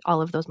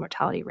all of those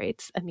mortality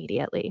rates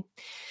immediately.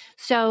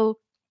 So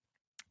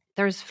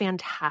there's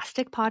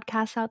fantastic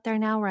podcasts out there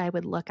now where I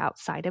would look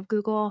outside of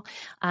Google.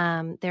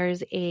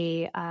 There's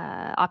a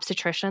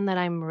obstetrician that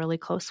I'm really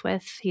close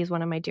with. He's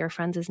one of my dear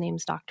friends. His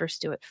name's Dr.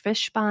 Stuart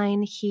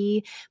Fishbein.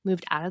 He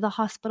moved out of the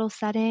hospital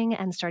setting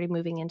and started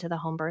moving into the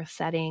home birth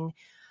setting.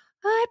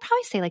 I'd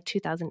probably say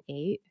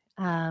 2008.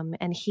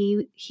 And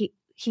he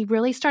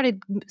really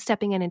started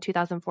stepping in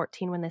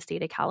 2014 when the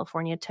state of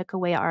California took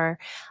away our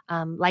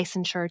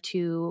licensure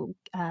to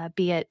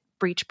be at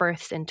breech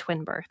births and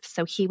twin births.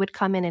 So he would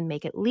come in and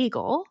make it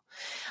legal.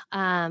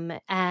 And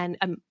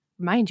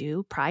mind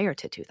you, prior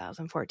to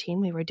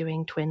 2014, we were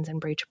doing twins and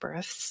breech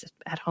births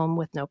at home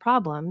with no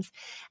problems.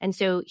 And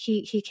so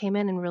he came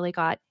in and really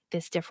got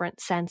this different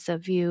sense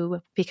of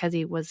view because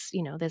he was,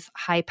 this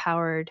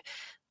high-powered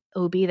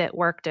OB that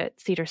worked at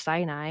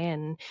Cedars-Sinai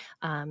and,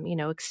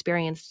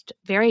 experienced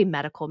very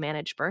medical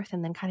managed birth,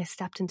 and then kind of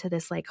stepped into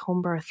this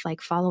home birth,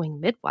 following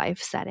midwife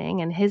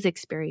setting. And his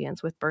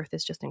experience with birth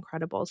is just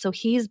incredible. So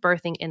he's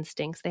Birthing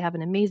Instincts. They have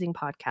an amazing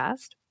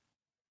podcast.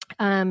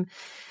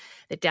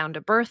 the Down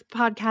to Birth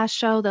podcast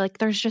show. Like,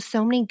 there's just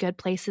so many good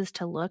places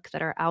to look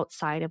that are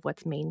outside of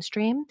what's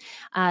mainstream.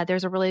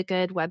 There's a really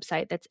good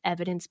website that's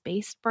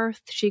evidence-based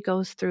birth. She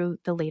goes through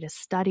the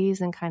latest studies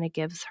and kind of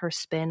gives her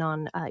spin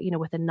on,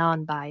 with a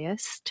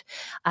non-biased,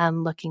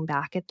 looking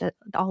back at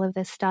all of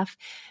this stuff.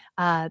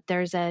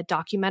 There's a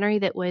documentary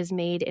that was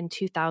made in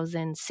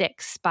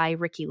 2006 by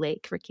Ricki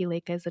Lake. Ricki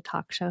Lake is a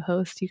talk show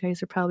host. You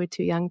guys are probably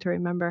too young to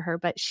remember her,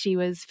 but she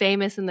was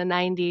famous in the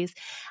 90s.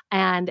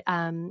 And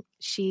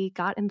she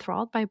got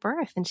enthralled by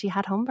birth, and she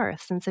had home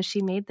births. And so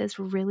she made this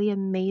really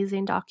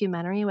amazing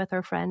documentary with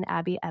her friend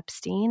Abby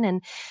Epstein.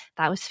 And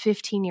that was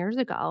 15 years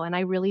ago. And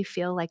I really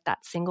feel like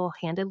that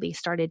single-handedly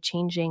started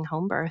changing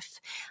home birth.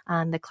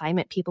 The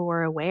climate, people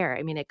were aware.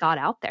 I mean, it got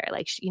out there.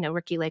 Like,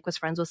 Ricki Lake was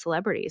friends with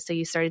celebrities. So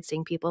you started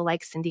seeing people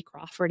like Cindy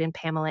Crawford and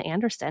Pamela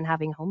Anderson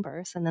having home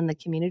births. And then the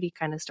community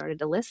kind of started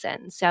to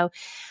listen. So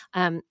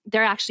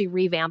they're actually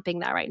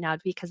revamping that right now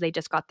because they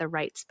just got the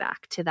rights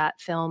back to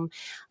that film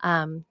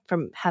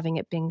from having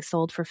it being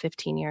sold for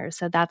 15 years.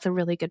 So that's a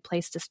really good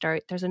place to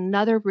start. There's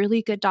another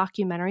really good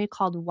documentary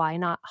called Why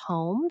Not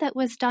Home that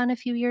was done a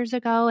few years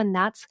ago. And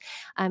that's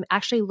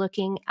actually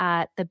looking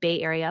at the Bay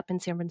Area up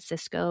in San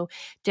Francisco,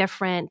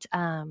 different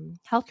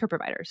healthcare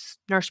providers,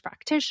 nurse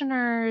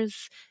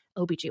practitioners,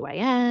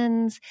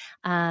 OBGYNs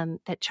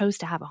that chose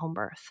to have a home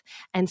birth.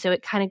 And so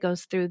it kind of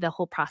goes through the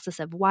whole process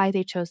of why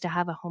they chose to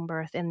have a home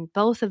birth. And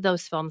both of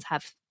those films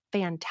have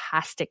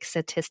fantastic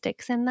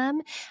statistics in them.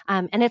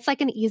 And it's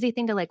like an easy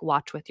thing to like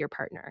watch with your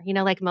partner.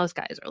 Like most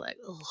guys are like,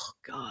 oh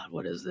God,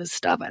 what is this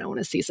stuff? I don't want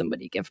to see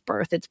somebody give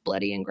birth. It's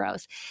bloody and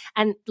gross.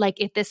 And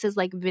like, if this is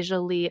like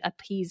visually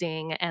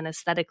appeasing and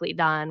aesthetically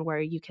done, where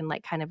you can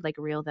like kind of like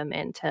reel them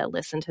in to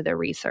listen to the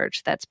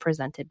research that's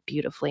presented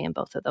beautifully in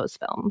both of those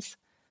films.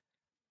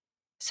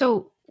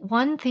 So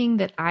one thing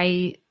that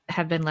I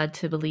have been led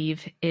to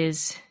believe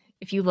is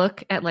if you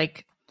look at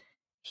like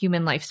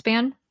human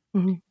lifespan,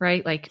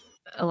 right? Like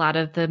a lot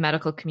of the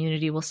medical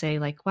community will say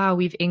like, wow,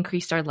 we've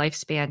increased our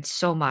lifespan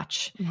so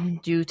much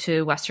due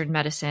to Western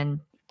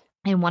medicine.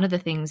 And one of the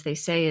things they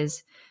say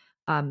is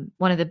one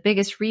of the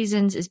biggest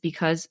reasons is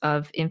because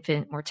of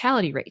infant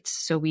mortality rates.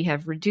 So we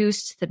have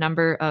reduced the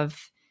number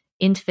of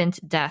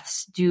infant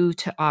deaths due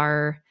to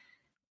our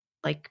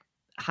like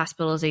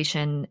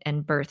hospitalization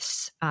and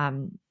births.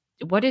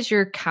 What is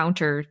your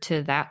counter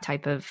to that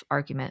type of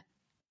argument?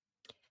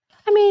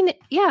 I mean,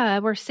 yeah,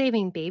 we're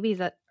saving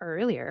babies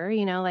earlier,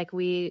 like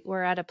we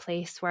were at a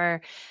place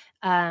where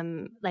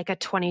like a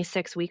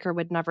 26-weeker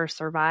would never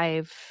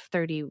survive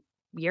 30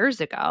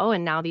 years ago.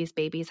 And now these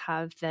babies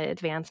have the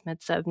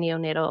advancements of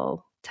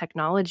neonatal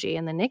technology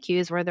in the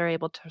NICUs where they're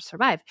able to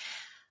survive.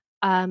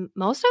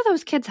 Most of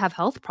those kids have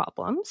health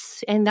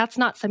problems, and that's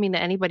not something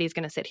that anybody's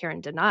going to sit here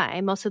and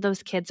deny. Most of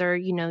those kids are,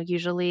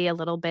 usually a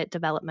little bit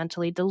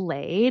developmentally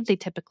delayed. They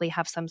typically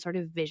have some sort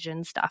of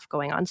vision stuff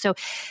going on. So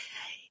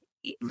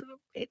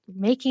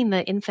making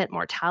the infant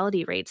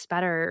mortality rates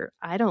better,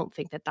 I don't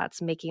think that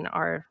that's making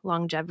our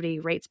longevity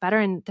rates better.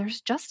 And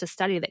there's just a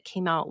study that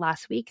came out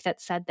last week that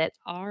said that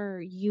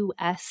our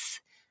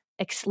U.S.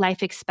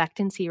 life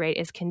expectancy rate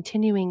is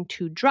continuing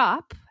to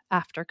drop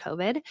after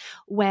COVID,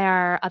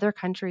 where other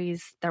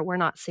countries that we're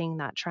not seeing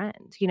that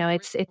trend. We're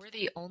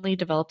the only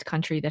developed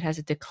country that has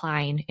a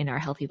decline in our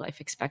healthy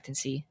life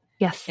expectancy.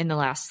 Yes, in the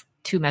last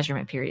 2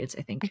 measurement periods,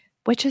 I think.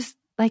 Which is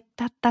like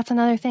that's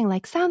another thing.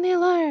 Like, sound the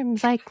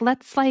alarms.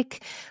 Let's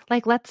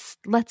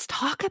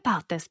talk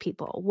about this,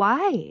 people.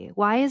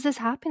 Why is this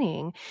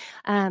happening?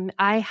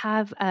 I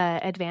have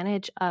an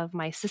advantage of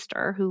my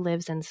sister who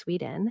lives in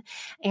Sweden,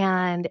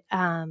 and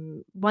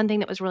one thing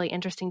that was really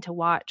interesting to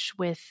watch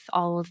with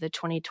all of the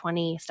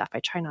 2020 stuff.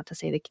 I try not to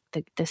say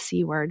the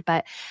C word,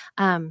 but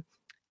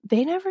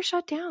they never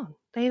shut down.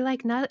 They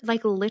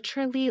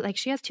literally,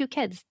 she has 2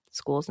 kids.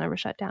 Schools never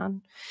shut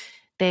down.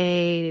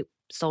 They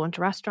still went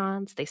to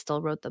restaurants. They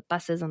still rode the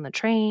buses and the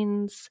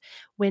trains.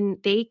 When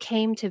they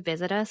came to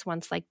visit us,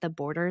 once the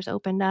borders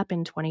opened up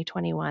in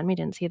 2021, we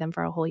didn't see them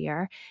for a whole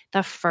year.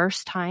 The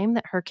first time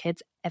that her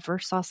kids ever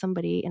saw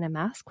somebody in a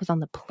mask was on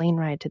the plane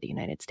ride to the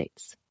United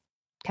States.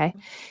 Okay.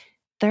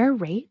 Their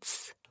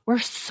rates were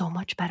so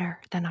much better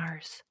than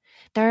ours.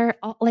 They're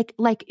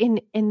like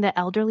in the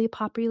elderly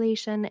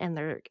population and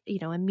their,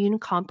 immune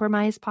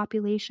compromised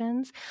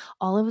populations,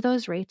 all of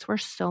those rates were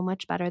so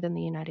much better than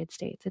the United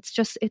States.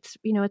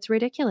 It's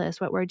ridiculous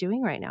what we're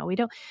doing right now.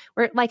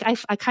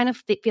 I kind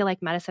of feel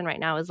like medicine right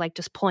now is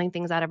just pulling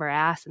things out of our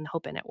ass and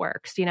hoping it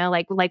works,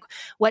 like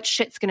what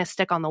shit's going to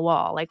stick on the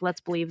wall?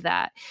 Let's believe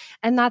that.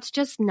 And that's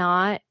just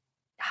not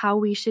how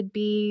we should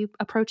be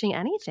approaching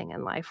anything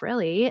in life,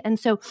 really. And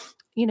so,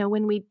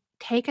 when we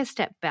take a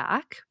step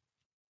back,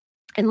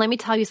 and let me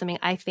tell you something,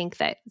 I think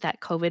that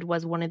COVID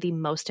was one of the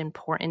most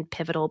important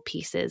pivotal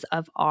pieces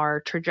of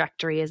our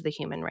trajectory as the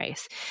human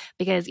race,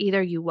 because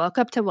either you woke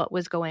up to what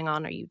was going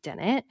on or you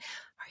didn't,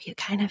 or you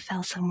kind of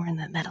fell somewhere in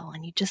the middle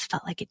and you just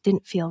felt like it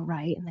didn't feel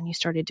right. And then you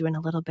started doing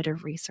a little bit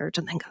of research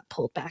and then got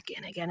pulled back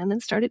in again and then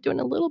started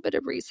doing a little bit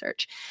of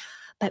research.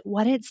 But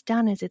what it's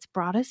done is it's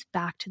brought us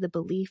back to the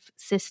belief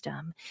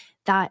system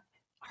that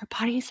our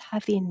bodies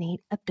have the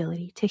innate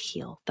ability to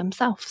heal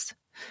themselves.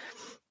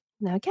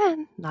 Now,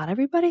 again, not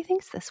everybody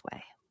thinks this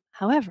way.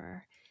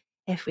 However,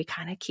 if we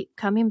kind of keep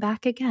coming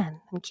back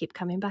again and keep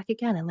coming back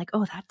again and like,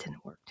 oh, that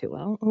didn't work too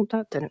well. Oh,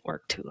 that didn't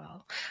work too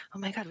well. Oh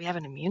my God, we have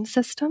an immune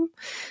system?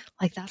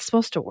 Like that's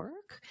supposed to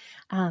work?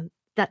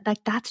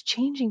 That's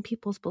changing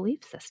people's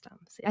belief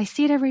systems. I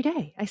see it every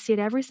day. I see it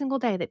every single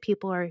day that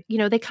people are,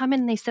 they come in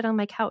and they sit on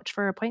my couch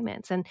for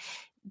appointments and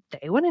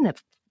they wouldn't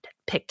have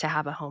picked to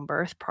have a home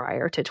birth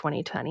prior to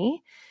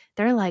 2020.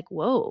 They're like,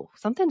 whoa,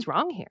 something's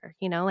wrong here.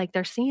 Like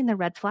they're seeing the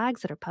red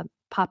flags that are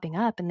popping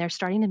up and they're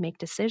starting to make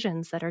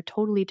decisions that are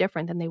totally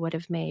different than they would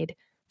have made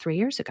 3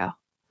 years ago.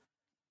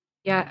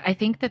 Yeah, I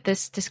think that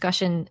this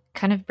discussion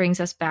kind of brings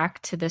us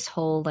back to this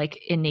whole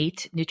like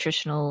innate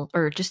nutritional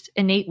or just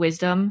innate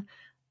wisdom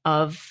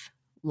of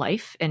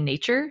life and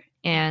nature.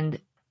 And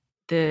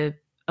a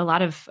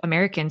lot of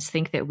Americans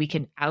think that we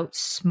can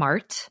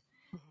outsmart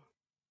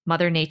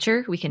Mother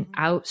Nature. We can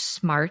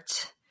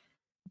outsmart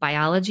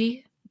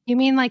biology. You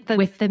mean like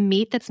the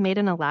meat that's made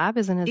in a lab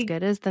isn't as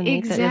good as the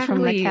meat that is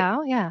from the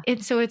cow? Yeah.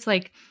 And so it's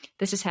like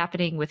this is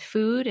happening with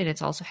food and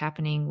it's also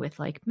happening with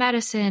like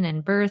medicine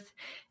and birth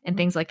and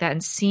things like that.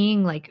 And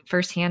seeing like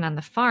firsthand on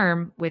the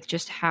farm with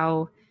just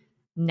how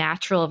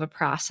natural of a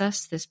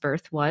process this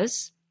birth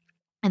was.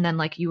 And then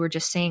like you were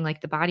just saying,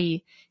 like the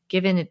body,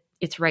 given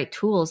its right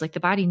tools, like the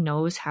body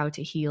knows how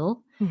to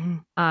heal.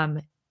 Mm-hmm.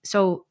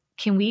 So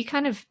can we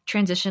kind of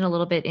transition a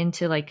little bit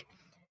into like,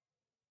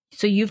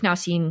 so you've now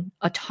seen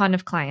a ton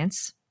of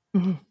clients,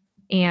 mm-hmm.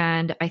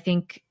 and I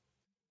think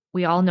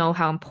we all know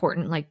how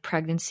important like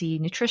pregnancy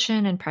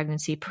nutrition and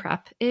pregnancy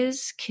prep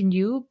is. Can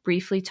you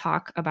briefly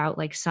talk about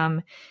like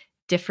some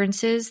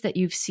differences that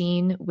you've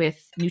seen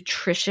with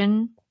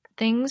nutrition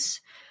things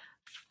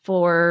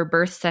for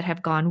births that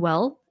have gone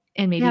well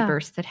and maybe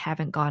births that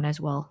haven't gone as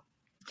well?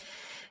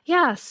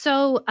 Yeah.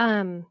 So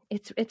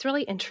it's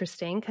really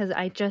interesting because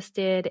I just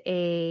did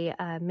a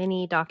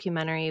mini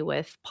documentary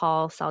with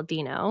Paul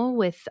Saldino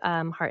with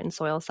Heart and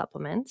Soil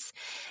Supplements.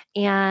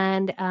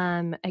 And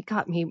it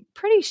got me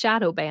pretty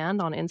shadow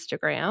banned on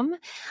Instagram.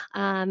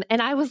 And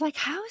I was like,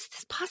 how is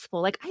this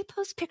possible? Like I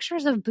post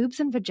pictures of boobs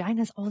and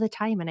vaginas all the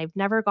time and I've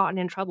never gotten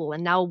in trouble.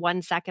 And now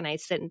 1 second I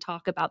sit and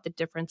talk about the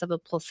difference of a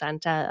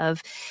placenta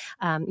of,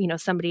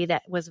 somebody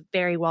that was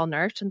very well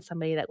nourished and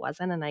somebody that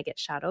wasn't, and I get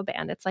shadow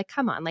banned. It's like,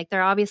 come on, like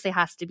there obviously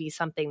has to be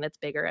something that's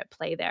bigger at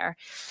play there.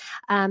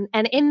 And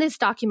in this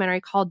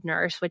documentary called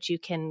Nurse, which you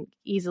can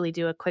easily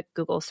do a quick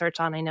Google search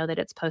on, I know that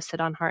it's posted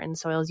on Heart and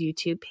Soil's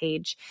YouTube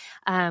page.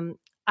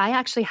 I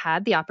actually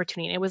had the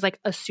opportunity. It was like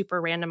a super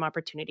random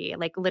opportunity.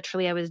 Like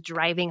literally I was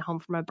driving home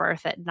from a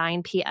birth at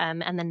 9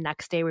 p.m. and the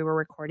next day we were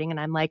recording and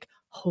I'm like,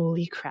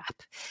 holy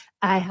crap.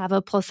 I have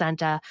a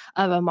placenta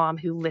of a mom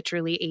who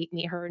literally ate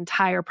me her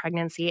entire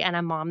pregnancy and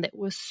a mom that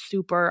was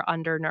super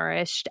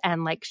undernourished.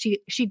 And like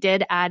she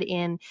did add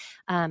in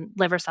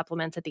liver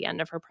supplements at the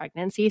end of her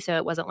pregnancy. So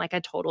it wasn't like a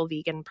total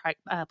vegan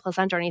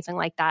placenta or anything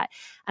like that.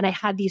 And I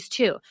had these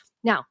two.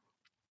 Now,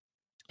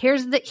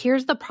 here's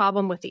the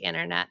problem with the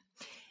internet.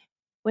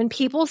 When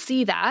people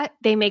see that,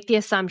 they make the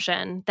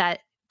assumption that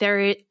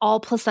all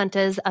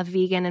placentas of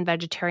vegan and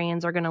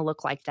vegetarians are going to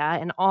look like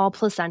that, and all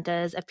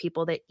placentas of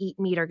people that eat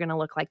meat are going to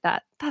look like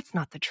that. That's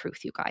not the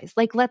truth, you guys.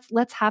 Like,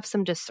 let's have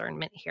some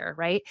discernment here,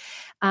 right?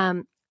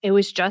 It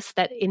was just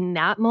that in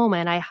that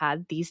moment, I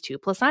had these two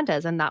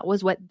placentas, and that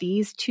was what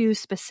these two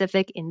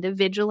specific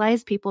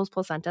individualized people's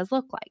placentas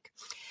look like.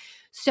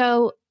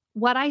 So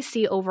what I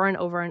see over and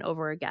over and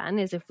over again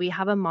is if we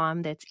have a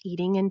mom that's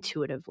eating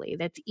intuitively,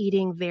 that's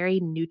eating very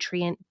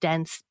nutrient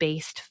dense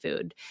based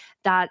food,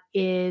 that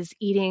is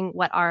eating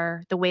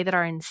the way that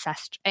our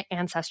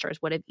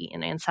ancestors would have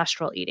eaten,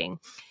 ancestral eating,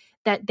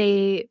 that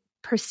they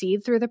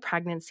proceed through the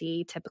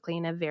pregnancy typically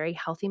in a very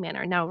healthy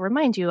manner. Now,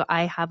 remind you,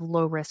 I have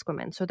low risk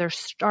women, so they're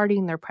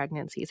starting their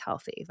pregnancies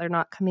healthy. They're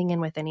not coming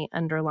in with any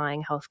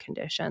underlying health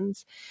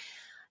conditions.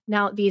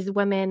 Now, these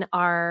women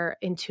are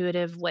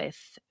intuitive with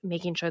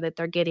making sure that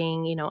they're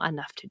getting,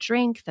 enough to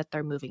drink, that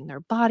they're moving their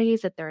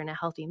bodies, that they're in a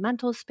healthy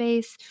mental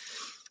space.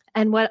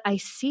 And what I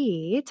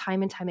see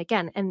time and time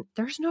again, and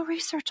there's no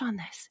research on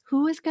this.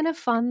 Who is going to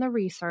fund the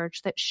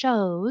research that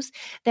shows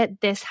that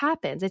this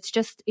happens?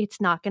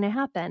 It's not going to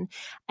happen.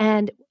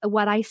 And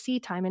what I see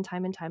time and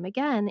time and time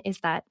again is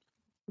that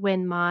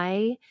when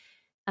my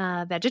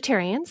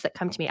vegetarians that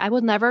come to me, I will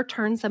never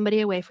turn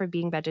somebody away from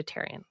being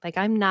vegetarian. Like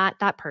I'm not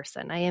that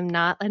person. I am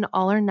not an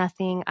all or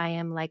nothing. I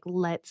am like,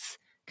 let's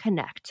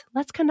connect.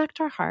 Let's connect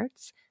our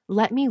hearts.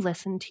 Let me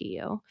listen to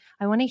you.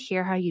 I want to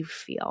hear how you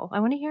feel. I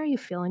want to hear how you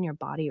feel in your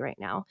body right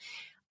now.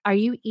 Are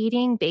you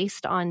eating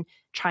based on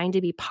trying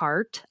to be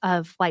part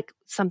of like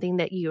something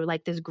that you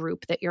like, this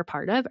group that you're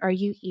part of? Are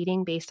you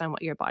eating based on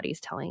what your body's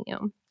telling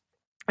you?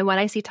 And what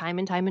I see time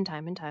and time and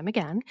time and time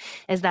again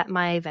is that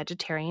my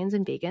vegetarians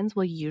and vegans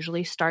will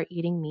usually start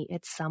eating meat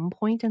at some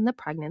point in the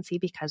pregnancy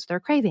because they're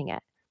craving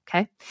it.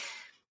 Okay.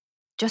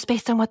 Just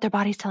based on what their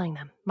body's telling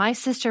them. My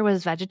sister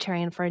was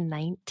vegetarian for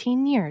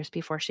 19 years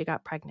before she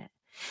got pregnant.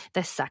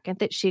 The second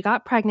that she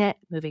got pregnant,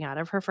 moving out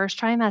of her first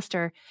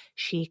trimester,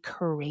 she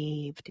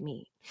craved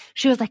meat.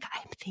 She was like,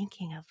 I'm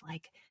thinking of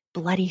like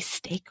bloody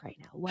steak right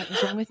now. What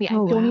is wrong with me? I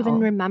don't even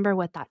remember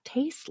what that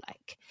tastes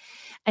like.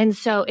 And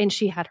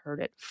she had heard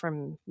it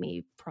from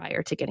me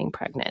prior to getting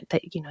pregnant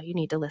that, you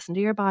need to listen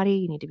to your body.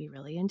 You need to be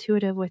really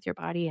intuitive with your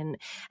body. And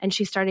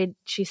she started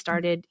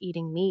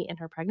eating meat in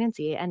her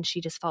pregnancy, and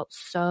she just felt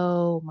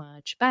so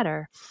much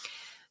better.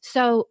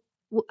 So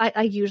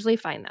I usually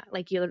find that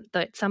like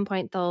at some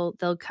point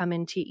they'll come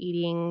into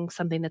eating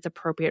something that's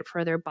appropriate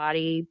for their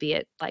body, be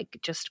it like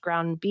just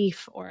ground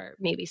beef or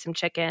maybe some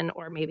chicken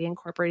or maybe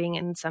incorporating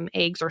in some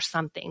eggs or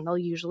something. They'll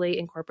usually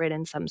incorporate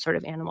in some sort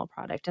of animal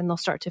product, and they'll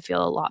start to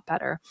feel a lot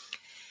better.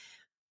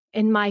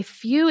 In my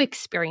few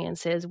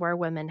experiences where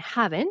women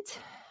haven't,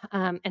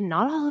 and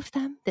not all of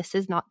them, this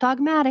is not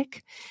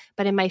dogmatic,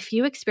 but in my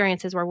few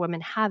experiences where women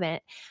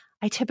haven't,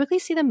 I typically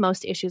see the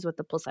most issues with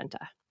the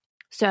placenta.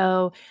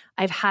 So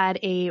I've had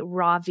a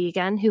raw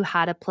vegan who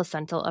had a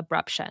placental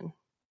abruption.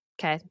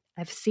 Okay.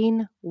 I've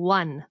seen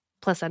one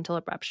placental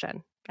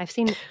abruption. I've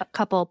seen a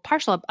couple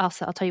partial. I'll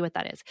tell you what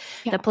that is.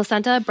 Yeah. The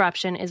placenta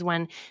abruption is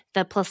when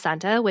the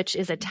placenta, which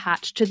is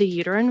attached to the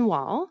uterine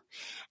wall,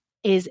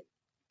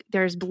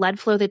 there's blood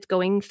flow that's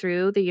going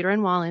through the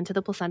uterine wall into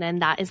the placenta,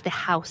 and that is the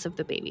house of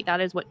the baby.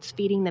 That is what's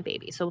feeding the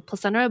baby. So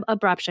placenta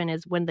abruption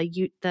is when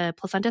the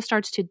placenta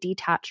starts to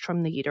detach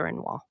from the uterine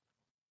wall.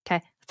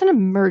 Okay. That's an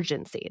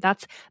emergency.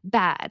 That's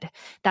bad.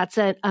 That's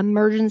an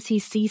emergency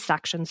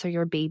C-section so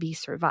your baby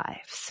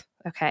survives.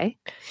 Okay.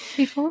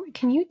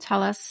 Can you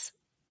tell us,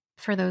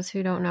 for those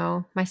who don't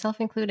know,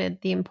 myself included,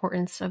 the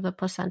importance of the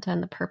placenta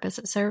and the purpose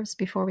it serves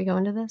before we go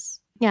into this?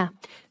 Yeah.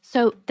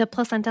 So the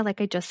placenta,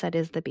 like I just said,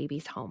 is the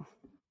baby's home.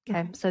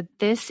 Okay. So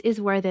this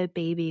is where the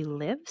baby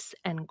lives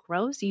and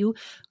grows. You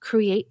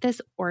create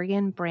this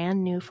organ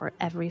brand new for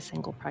every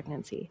single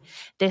pregnancy.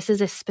 This is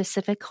a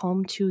specific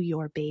home to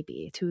your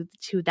baby,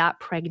 to that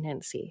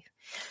pregnancy.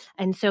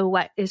 And so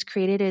what is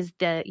created is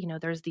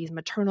there's these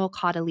maternal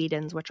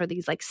cotyledons, which are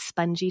these like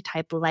spongy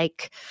type,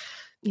 like,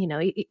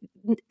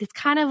 it's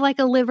kind of like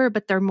a liver,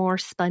 but they're more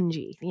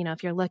spongy,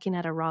 if you're looking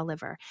at a raw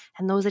liver,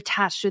 and those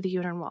attach to the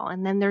uterine wall.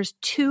 And then there's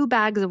two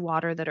bags of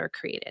water that are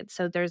created.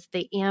 So there's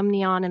the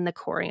amnion and the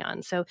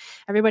chorion. So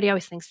everybody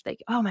always thinks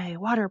like, oh, my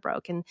water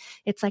broke. And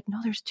it's like, no,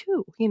 there's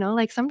two,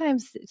 like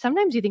sometimes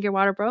you think your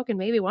water broke and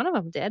maybe one of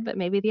them did, but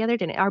maybe the other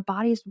didn't. Our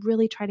bodies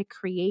really try to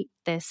create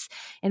this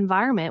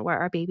environment where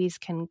our babies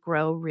can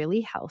grow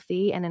really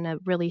healthy and in a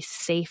really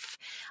safe,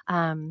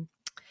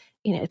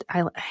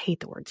 I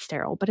hate the word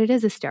sterile, but it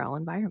is a sterile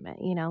environment,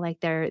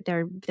 like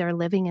they're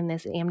living in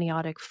this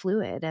amniotic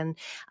fluid, and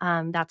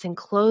that's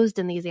enclosed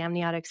in these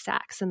amniotic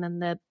sacs. And then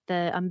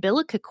the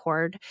umbilical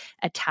cord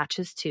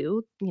attaches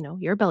to,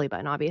 your belly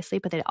button, obviously,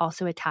 but it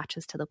also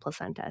attaches to the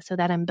placenta. So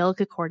that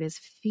umbilical cord is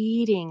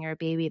feeding your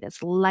baby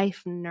this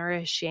life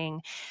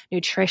nourishing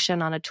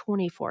nutrition on a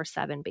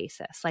 24/7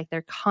 basis. Like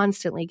they're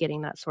constantly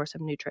getting that source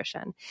of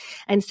nutrition.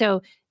 And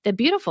so the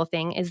beautiful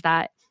thing is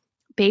that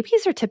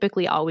babies are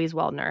typically always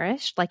well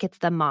nourished. Like it's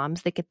the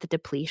moms that get the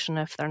depletion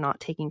if they're not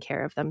taking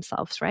care of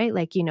themselves, right?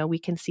 Like, we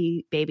can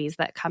see babies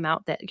that come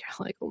out that you're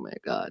like, oh my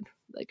God,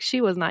 like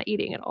she was not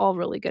eating at all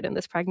really good in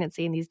this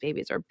pregnancy. And these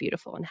babies are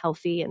beautiful and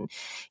healthy and,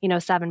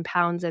 7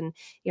 pounds. And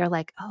you're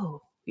like,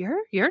 oh,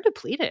 you're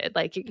depleted.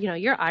 Like,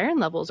 your iron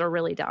levels are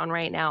really down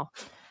right now.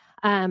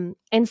 And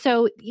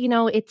so,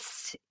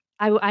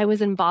 I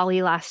was in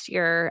Bali last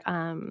year,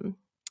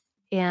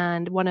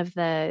 and one of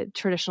the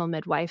traditional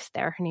midwives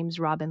there, her name's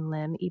Robin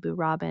Lim, Ibu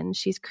Robin.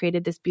 She's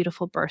created this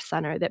beautiful birth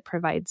center that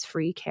provides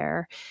free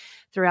care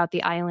throughout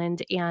the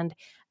island. And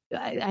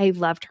I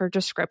loved her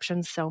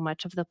description so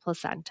much of the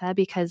placenta,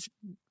 because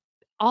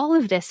all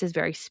of this is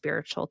very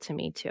spiritual to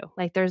me too.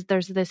 Like there's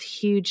this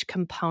huge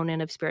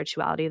component of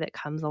spirituality that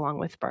comes along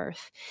with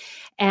birth.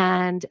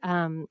 And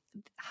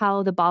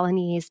how the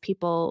Balinese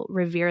people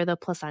revere the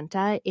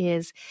placenta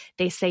is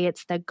they say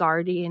it's the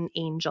guardian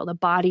angel, the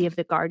body of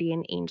the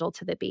guardian angel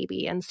to the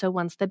baby. And so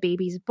once the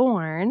baby's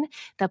born,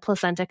 the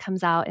placenta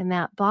comes out in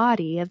that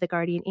body of the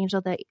guardian angel.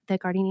 The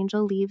guardian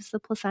angel leaves the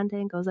placenta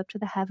and goes up to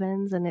the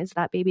heavens and is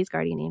that baby's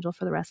guardian angel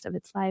for the rest of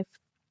its life.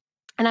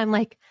 And I'm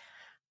like,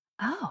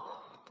 oh,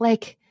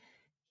 like,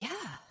 yeah,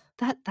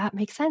 that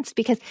makes sense,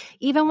 because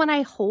even when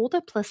I hold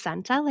a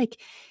placenta, like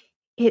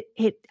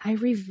I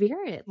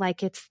revere it.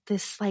 Like it's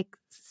this like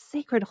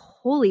sacred,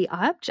 holy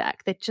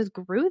object that just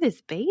grew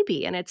this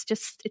baby. And it's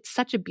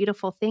such a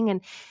beautiful thing.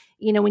 And,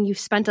 when you've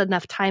spent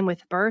enough time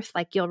with birth,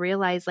 like you'll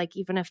realize, like,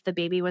 even if the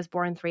baby was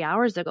born 3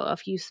 hours ago,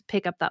 if you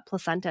pick up that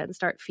placenta and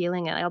start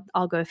feeling it,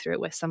 I'll go through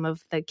it with some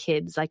of the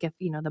kids. Like if,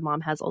 the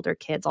mom has older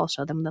kids, I'll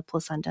show them the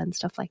placenta and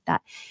stuff like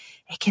that.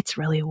 It gets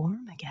really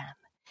warm again.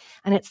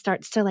 And it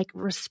starts to like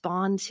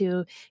respond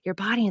to your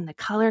body, and the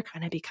color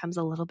kind of becomes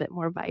a little bit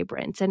more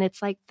vibrant. And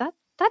it's like, that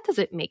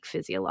doesn't make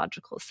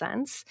physiological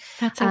sense.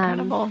 That's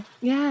incredible.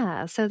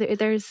 Yeah. So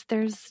there's,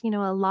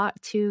 a lot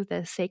to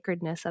the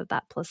sacredness of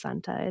that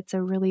placenta. It's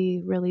a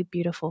really, really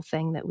beautiful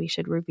thing that we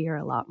should revere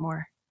a lot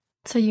more.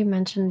 So you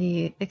mentioned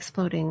the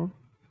exploding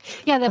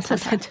Yeah, the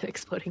placenta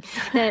exploding,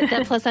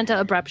 the placenta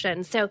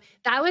abruption. So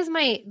that was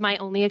my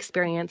only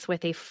experience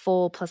with a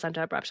full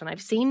placenta abruption.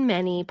 I've seen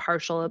many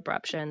partial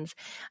abruptions,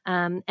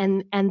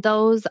 and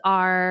those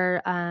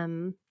are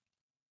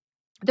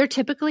they're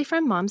typically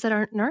from moms that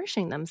aren't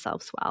nourishing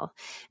themselves well,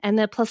 and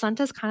the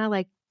placenta is kind of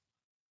like,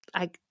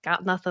 I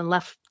got nothing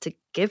left to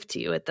give to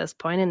you at this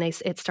point, and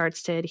it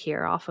starts to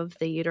adhere off of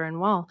the uterine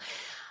wall.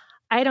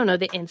 I don't know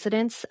the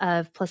incidence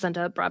of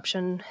placenta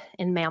abruption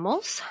in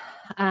mammals,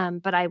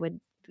 but I would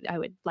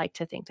like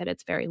to think that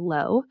it's very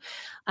low.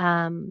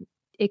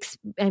 It's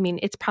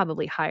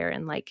probably higher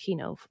in like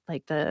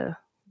the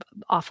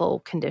awful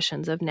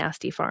conditions of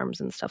nasty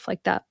farms and stuff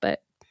like that. But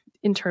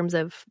in terms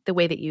of the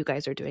way that you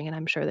guys are doing it,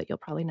 I'm sure that you'll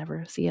probably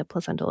never see a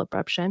placental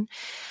abruption.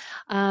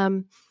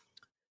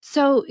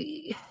 So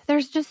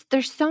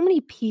there's so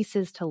many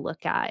pieces to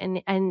look at.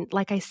 And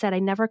like I said, I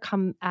never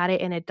come at it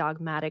in a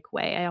dogmatic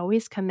way. I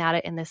always come at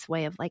it in this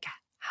way of like,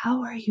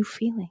 how are you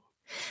feeling?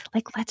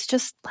 Like, let's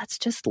just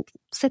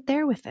sit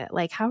there with it.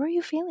 Like, how are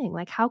you feeling?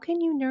 Like, how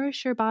can you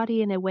nourish your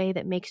body in a way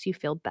that makes you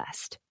feel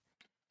best?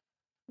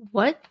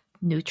 What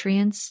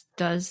nutrients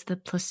does the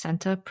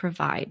placenta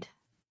provide?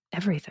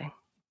 Everything.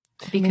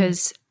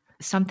 Because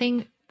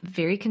something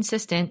very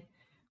consistent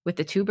with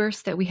the 2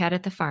 births that we had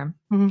at the farm,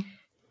 mm-hmm.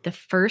 the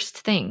first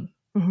thing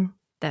mm-hmm.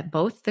 that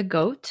both the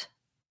goat,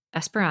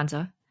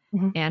 Esperanza,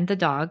 mm-hmm. and the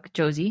dog,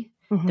 Josie,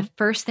 mm-hmm. the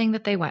first thing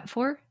that they went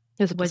for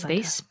was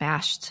they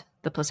smashed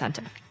the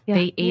placenta. Yeah.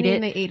 They ate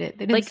it. They ate it.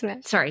 They didn't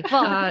smash. Sorry.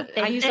 Well,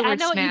 I used the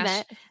word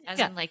smash as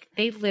in like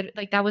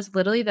that was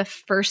literally the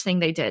first thing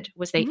they did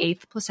was they mm-hmm.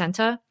 ate the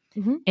placenta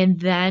mm-hmm. and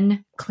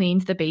then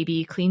cleaned the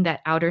baby, cleaned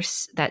that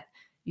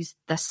used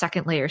the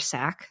second layer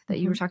sac that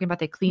you were talking about.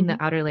 They cleaned mm-hmm.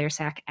 the outer layer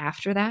sac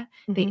after that.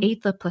 Mm-hmm. They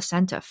ate the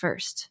placenta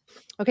first.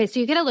 Okay, so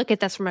you get to look at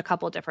this from a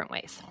couple of different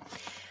ways.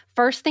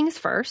 First things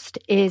first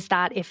is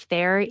that if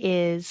there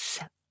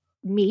is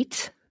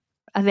meat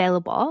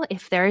available,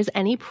 if there is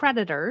any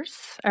predators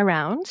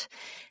around,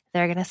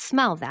 they're going to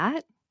smell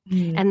that,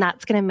 and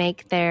that's going to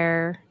make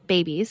their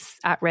babies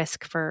at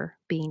risk for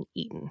being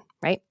eaten,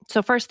 right?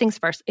 So first things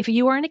first, if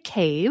you were in a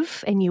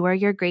cave and you were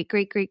your great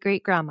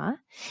grandma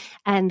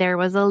and there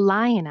was a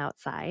lion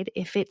outside,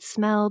 if it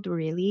smelled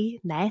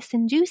really nice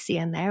and juicy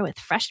in there with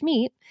fresh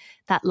meat,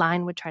 that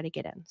lion would try to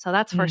get in. So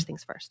that's first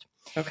things first.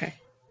 Okay.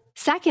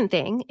 Second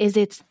thing is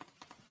it's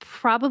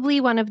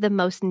probably one of the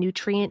most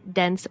nutrient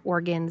dense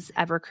organs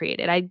ever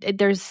created.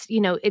 It's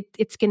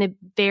going to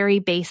vary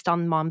based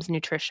on mom's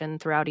nutrition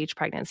throughout each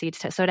pregnancy.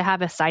 So to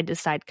have a side to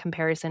side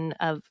comparison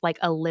of like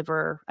a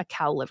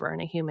cow liver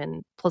and a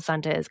human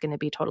placenta is going to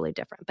be totally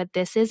different. But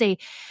this is a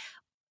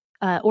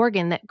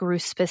organ that grew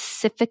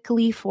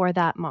specifically for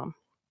that mom,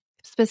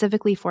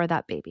 specifically for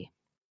that baby.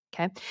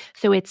 Okay.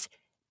 So it's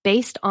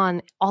based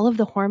on all of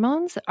the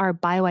hormones are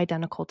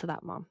bioidentical to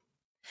that mom.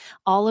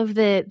 All of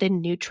the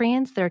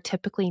nutrients that are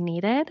typically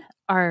needed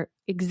are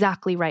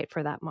exactly right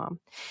for that mom.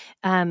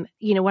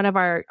 One of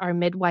our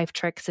midwife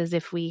tricks is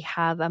if we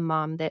have a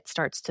mom that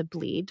starts to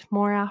bleed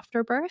more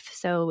after birth,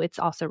 so it's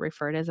also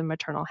referred as a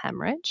maternal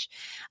hemorrhage.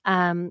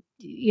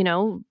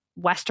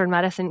 Western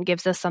medicine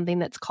gives us something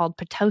that's called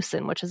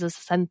Pitocin, which is a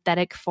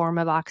synthetic form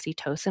of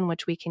oxytocin,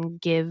 which we can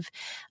give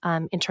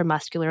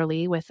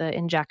intramuscularly with an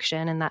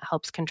injection, and that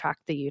helps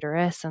contract the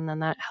uterus, and then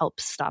that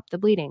helps stop the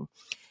bleeding.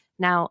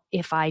 Now,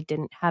 if I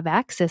didn't have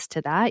access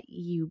to that,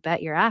 you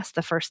bet your ass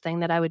the first thing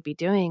that I would be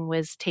doing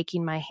was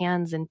taking my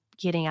hands and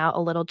getting out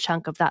a little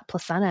chunk of that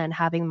placenta and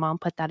having mom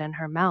put that in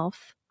her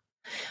mouth,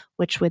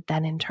 which would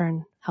then in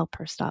turn help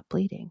her stop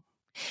bleeding.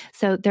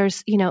 So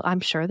there's,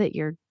 I'm sure that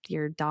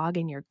your dog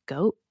and your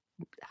goat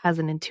has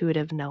an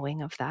intuitive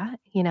knowing of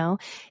that.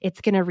 It's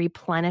going to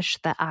replenish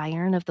the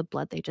iron of the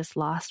blood they just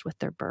lost with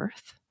their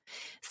birth.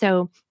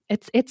 So I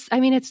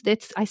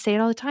say it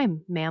all the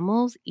time.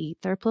 Mammals eat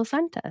their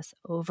placentas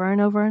over and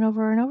over and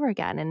over and over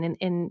again. And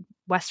in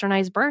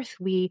westernized birth,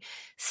 we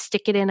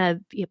stick it in a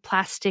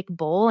plastic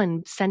bowl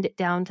and send it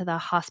down to the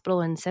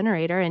hospital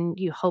incinerator. And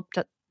you hope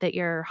that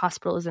your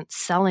hospital isn't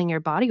selling your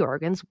body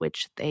organs,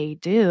 which they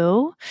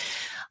do,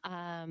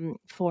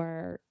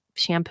 for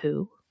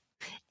shampoo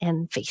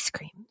and face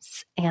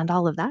creams and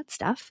all of that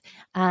stuff.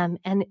 And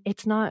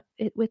it's not,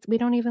 we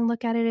don't even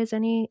look at it as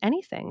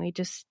anything. We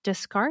just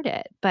discard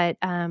it. But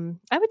I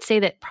would say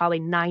that probably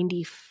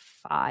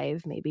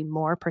 95, maybe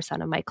more %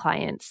 of my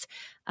clients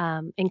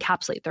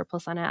encapsulate their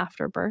placenta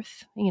after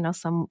birth.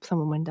 Some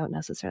women don't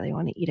necessarily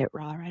want to eat it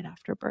raw right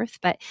after birth,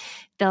 but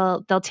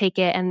they'll take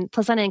it. And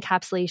placenta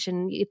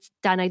encapsulation, it's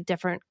done a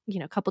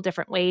couple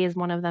different ways.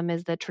 One of them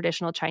is the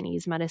traditional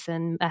Chinese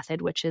medicine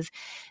method, which is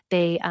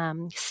they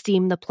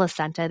steam the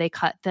placenta. They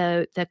cut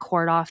the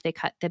cord off. They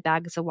cut the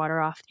bags of water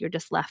off. You're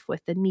just left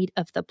with the meat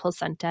of the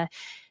placenta.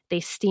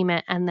 They steam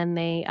it and then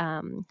they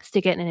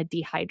stick it in a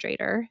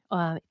dehydrator,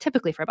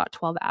 typically for about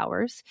 12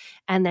 hours.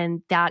 And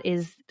then that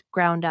is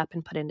ground up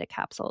and put into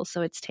capsules.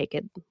 So it's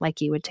taken like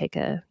you would take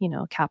a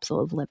capsule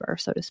of liver,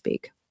 so to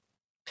speak.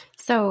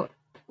 So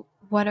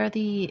what are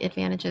the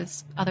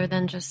advantages other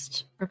than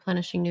just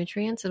replenishing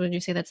nutrients? So would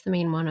you say that's the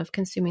main one of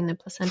consuming the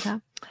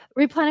placenta?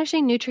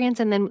 Replenishing nutrients,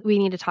 and then we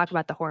need to talk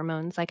about the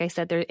hormones. Like I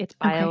said, it's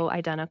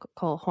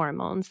bioidentical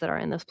hormones that are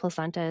in this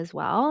placenta as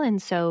well. And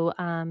so,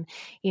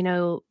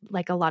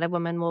 like a lot of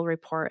women will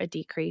report a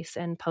decrease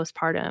in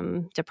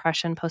postpartum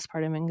depression,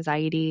 postpartum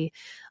anxiety.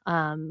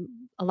 A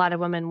lot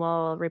of women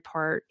will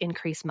report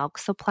increased milk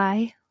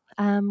supply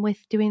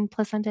with doing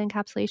placenta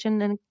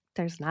encapsulation. And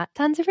there's not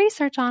tons of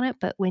research on it,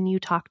 but when you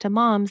talk to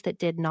moms that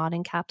did not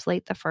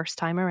encapsulate the first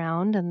time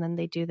around, and then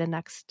they do the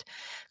next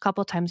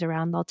couple times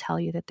around, they'll tell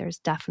you that there's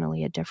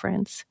definitely a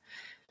difference.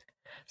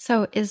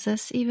 So is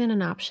this even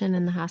an option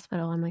in the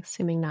hospital? I'm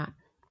assuming not.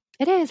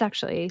 It is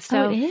actually.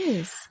 So it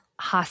is.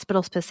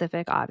 Hospital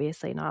specific,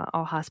 obviously not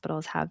all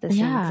hospitals have the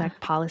same exact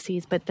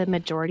policies, but the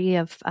majority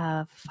of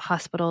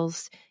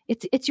hospitals,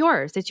 it's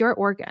yours. It's your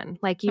organ.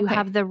 Like you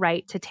have the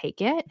right to take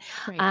it.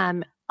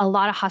 Right. A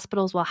lot of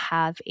hospitals will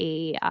have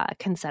a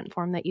consent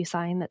form that you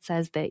sign that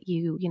says that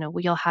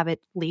you'll have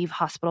it leave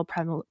hospital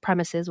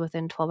premises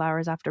within 12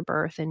 hours after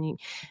birth, and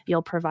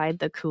you'll provide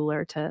the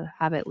cooler to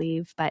have it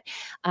leave. But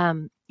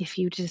if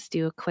you just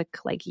do a quick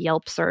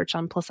Yelp search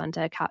on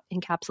placenta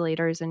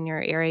encapsulators in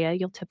your area,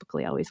 you'll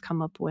typically always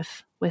come up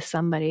with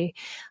somebody,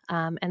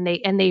 and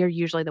they are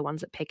usually the ones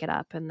that pick it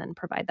up and then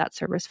provide that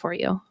service for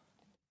you.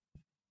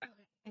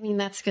 I mean,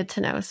 that's good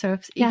to know. So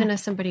even if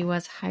somebody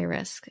was high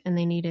risk and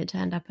they needed to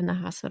end up in the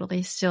hospital,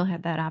 they still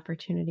had that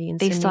opportunity. And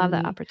they still have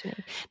that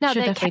opportunity. Now,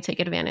 should definitely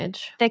take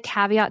advantage. The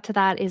caveat to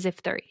that is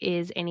if there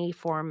is any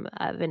form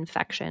of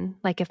infection,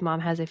 like if mom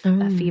has a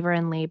fever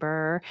in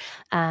labor,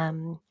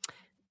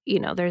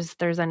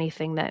 there's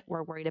anything that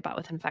we're worried about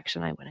with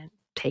infection, I wouldn't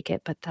take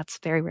it, but that's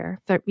very rare.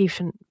 You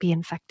shouldn't be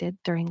infected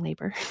during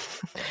labor.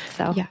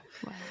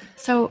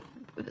 So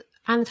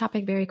on the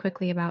topic very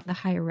quickly about the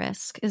high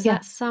risk, is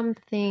that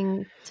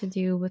something to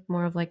do with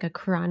more of like a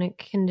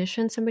chronic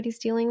condition somebody's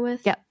dealing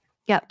with?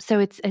 Yep. So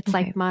it's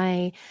like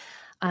my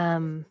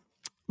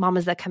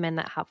mamas that come in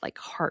that have like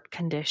heart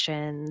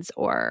conditions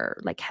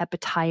or like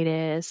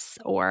hepatitis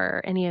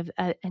or any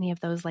of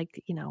those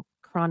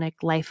chronic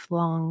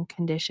lifelong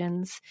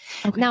conditions.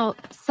 Okay. Now,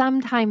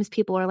 sometimes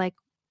people are like,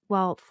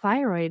 well,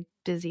 thyroid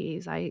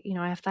disease, I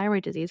have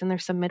thyroid disease, and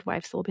there's some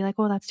midwives that will be like,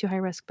 well, that's too high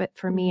risk. But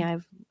for me,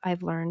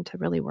 I've learned to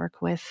really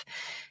work with,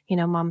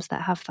 moms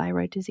that have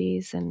thyroid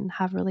disease and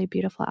have really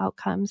beautiful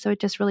outcomes. So it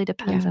just really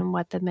depends on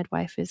what the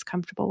midwife is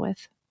comfortable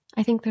with.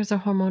 I think there's a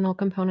hormonal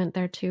component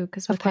there too,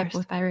 because with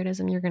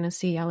hypothyroidism, you're going to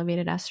see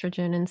elevated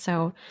estrogen. And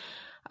so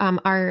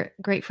our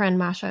great friend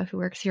Masha, who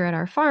works here at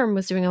our farm,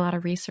 was doing a lot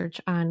of research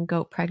on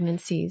goat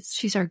pregnancies.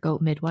 She's our goat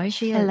midwife.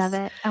 She is. I love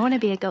it. I want to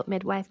be a goat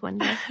midwife one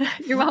day.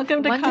 You're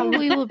welcome to come. One day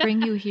we will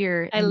bring you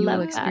here and you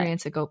will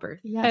experience a goat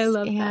birth. Yes, I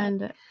love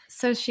that.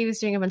 So she was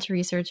doing a bunch of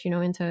research,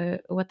 into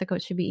what the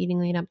goat should be eating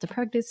leading up to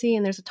pregnancy.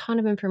 And there's a ton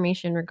of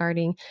information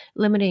regarding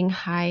limiting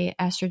high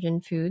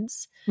estrogen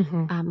foods,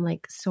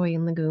 like soy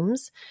and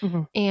legumes.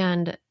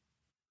 And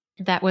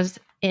that was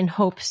in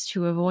hopes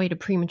to avoid a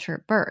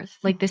premature birth.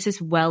 Like this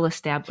is well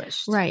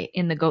established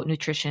in the goat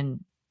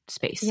nutrition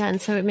space. Yeah.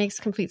 And so it makes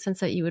complete sense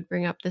that you would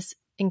bring up this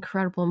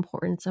incredible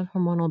importance of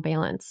hormonal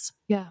balance.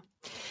 Yeah.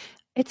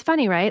 It's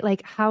funny, right?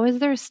 Like, how is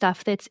there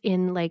stuff that's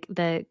in like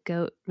the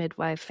goat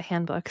midwife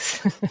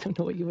handbooks? I don't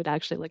know what you would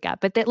actually look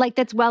at, but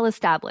that's well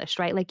established,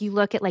 right? Like you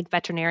look at like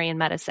veterinarian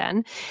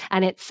medicine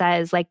and it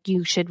says like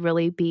you should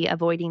really be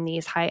avoiding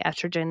these high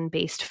estrogen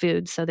based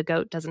foods. So the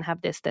goat doesn't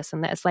have this,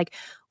 and this. Like,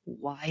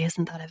 why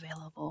isn't that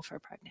available for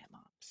pregnant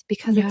moms?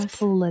 Because it's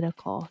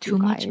political. Too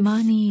much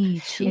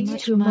money. Too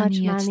much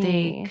money at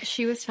stake.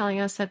 She was telling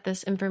us that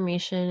this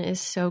information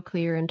is so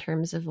clear in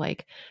terms of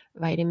like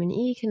vitamin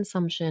E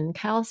consumption,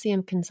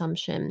 calcium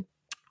consumption,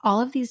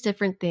 all of these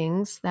different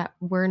things that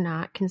we're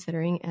not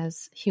considering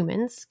as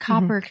humans,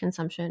 copper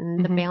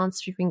consumption, the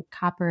balance between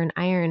copper and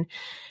iron,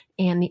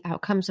 and the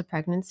outcomes of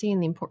pregnancy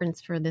and the importance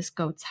for this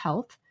goat's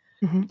health.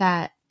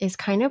 That is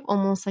kind of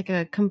almost like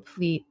a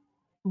complete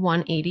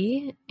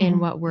 180 in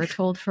what we're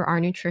told for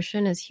our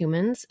nutrition as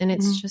humans. And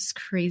it's just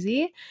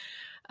crazy.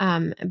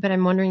 But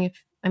I'm wondering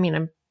if,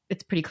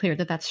 it's pretty clear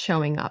that that's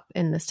showing up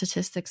in the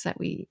statistics that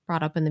we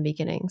brought up in the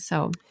beginning.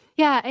 So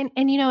yeah. And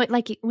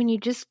like when you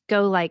just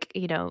go like,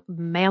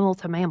 mammal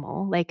to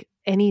mammal, like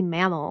any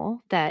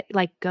mammal that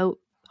like goat,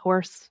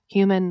 horse,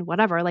 human,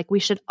 whatever, like we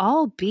should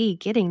all be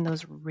getting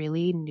those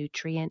really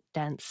nutrient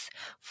dense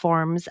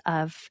forms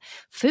of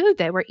food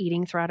that we're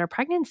eating throughout our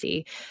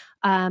pregnancy.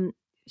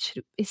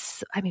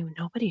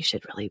 Nobody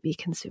should really be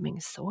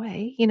consuming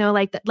soy,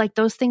 like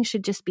those things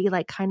should just be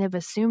like kind of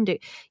assumed.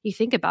 You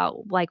think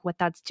about like what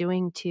that's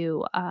doing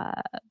to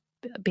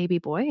baby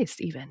boys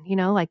even,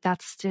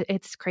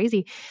 it's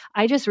crazy.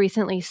 I just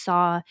recently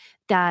saw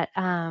that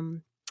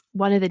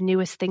one of the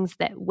newest things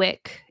that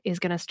WIC is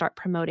going to start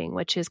promoting,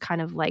 which is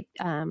kind of like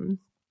I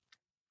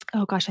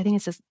think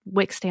it says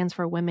WIC stands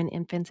for Women,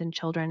 Infants, and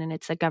Children, and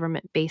it's a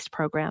government-based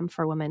program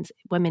for women,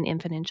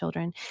 infant, and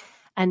children.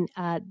 And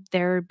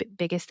their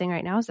biggest thing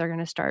right now is they're going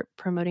to start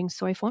promoting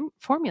soy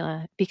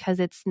formula because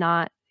it's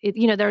not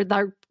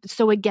they're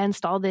so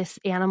against all this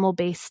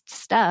animal-based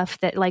stuff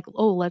that like,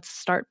 oh, let's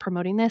start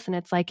promoting this. And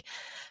it's like,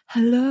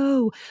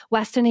 hello,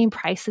 Weston A.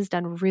 Price has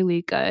done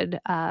really good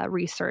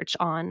research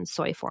on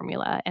soy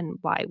formula and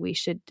why we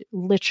should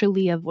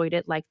literally avoid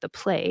it like the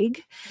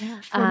plague.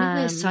 Yeah,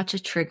 formula is such a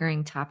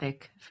triggering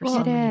topic for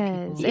so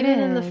many people. Even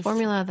in the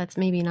formula that's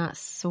maybe not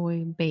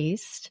soy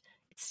based,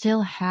 it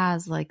still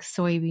has like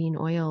soybean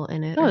oil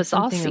in it. Oh, it's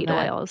all seed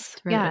oils.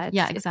 Yeah,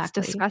 exactly. It's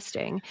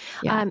disgusting.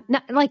 Yeah.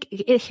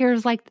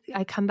 Here's like,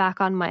 I come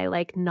back on my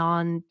like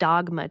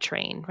non-dogma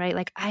train, right?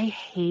 Like I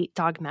hate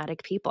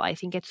dogmatic people. I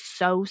think it's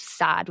so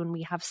sad when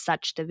we have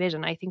such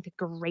division. I think the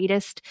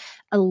greatest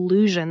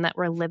illusion that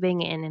we're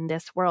living in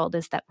this world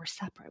is that we're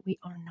separate. We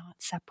are not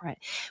separate.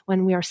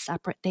 When we are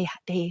separate,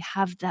 they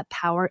have that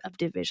power of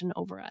division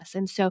over us.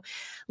 And so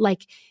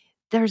like,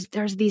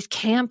 there's these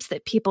camps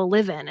that people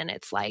live in, and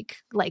it's like,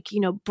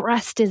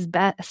 breast is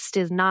best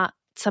is not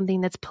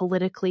something that's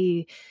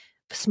politically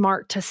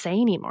smart to say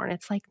anymore. And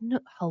it's like, no,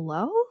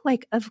 hello?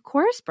 Like, of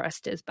course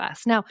breast is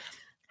best. Now,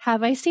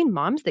 have I seen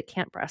moms that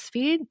can't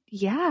breastfeed?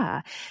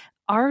 Yeah.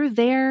 Are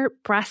there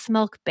breast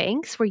milk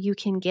banks where you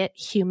can get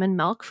human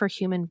milk for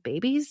human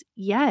babies?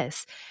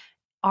 Yes.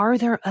 Are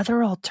there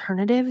other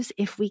alternatives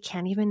if we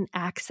can't even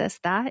access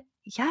that?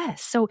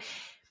 Yes. So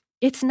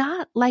it's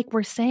not like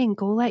we're saying,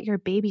 go let your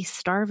baby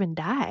starve and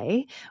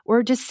die.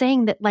 We're just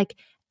saying that, like,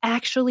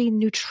 actually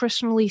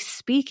nutritionally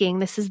speaking,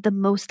 this is the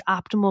most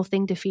optimal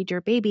thing to feed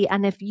your baby.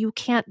 And if you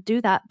can't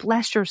do that,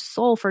 bless your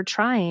soul for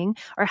trying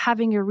or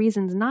having your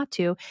reasons not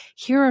to.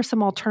 Here are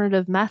some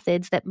alternative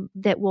methods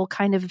that will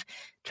kind of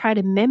try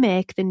to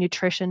mimic the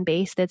nutrition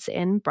base that's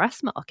in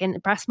breast milk.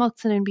 And breast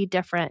milk's going to be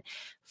different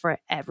for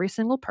every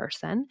single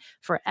person,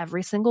 for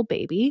every single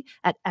baby,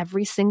 at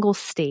every single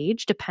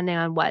stage, depending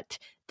on what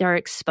they're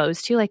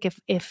exposed to. Like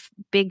if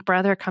big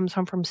brother comes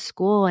home from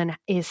school and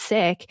is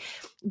sick,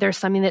 there's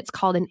something that's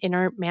called an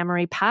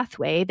intermammary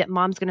pathway that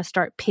mom's going to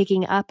start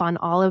picking up on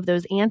all of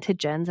those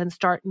antigens and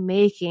start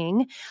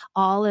making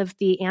all of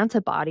the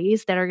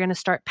antibodies that are going to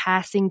start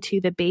passing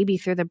to the baby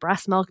through the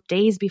breast milk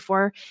days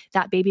before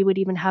that baby would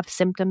even have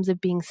symptoms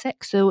of being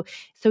sick. So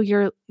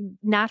you're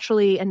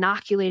naturally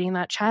inoculating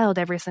that child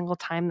every single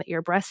time that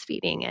you're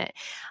breastfeeding it.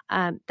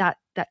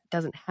 That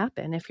doesn't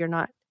happen if you're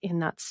not in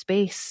that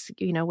space,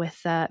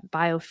 with that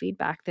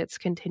biofeedback that's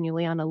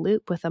continually on a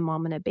loop with a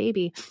mom and a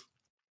baby.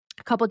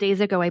 A couple of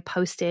days ago, I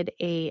posted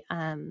a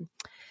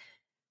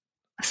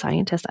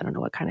scientist, I don't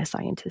know what kind of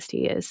scientist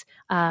he is,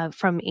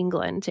 from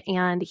England,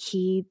 and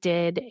he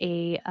did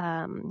a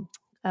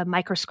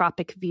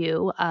microscopic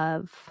view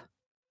of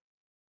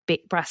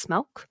breast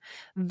milk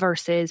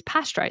versus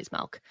pasteurized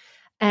milk.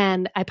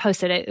 And I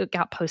posted it. It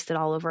got posted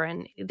all over,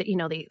 and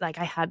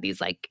I had these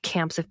like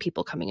camps of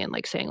people coming in,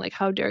 like saying, like,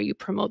 how dare you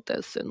promote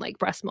this and like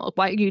breast milk?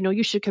 Why,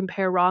 you should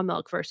compare raw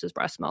milk versus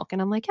breast milk.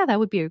 And I'm like, yeah, that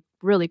would be a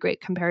really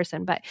great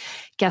comparison. But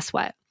guess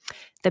what?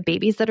 The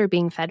babies that are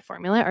being fed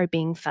formula are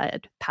being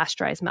fed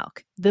pasteurized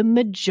milk. The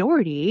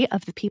majority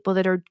of the people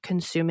that are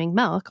consuming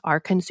milk are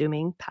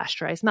consuming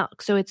pasteurized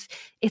milk. So it's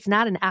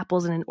not an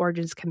apples and an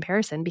oranges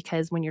comparison,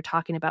 because when you're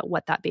talking about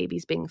what that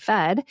baby's being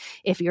fed,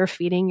 if you're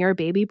feeding your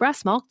baby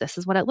breast milk, this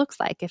is what it looks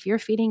like. If you're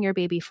feeding your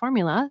baby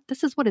formula,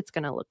 this is what it's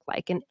going to look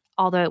like. And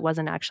although it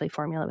wasn't actually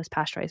formula, it was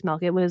pasteurized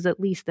milk, it was at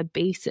least the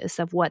basis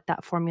of what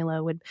that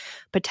formula would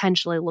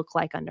potentially look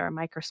like under a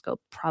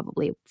microscope.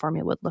 Probably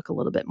formula would look a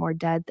little bit more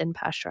dead than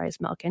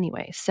pasteurized milk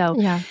anyway. So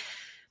yeah,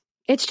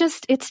 it's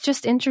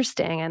just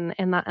interesting.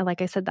 And that,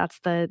 like I said, that's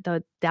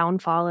the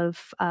downfall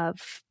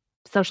of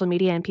social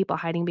media and people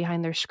hiding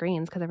behind their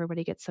screens, because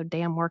everybody gets so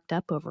damn worked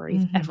up over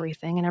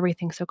everything, and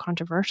everything's so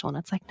controversial. And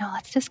it's like, no,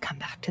 let's just come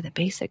back to the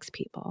basics,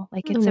 people.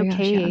 Like, it's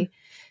okay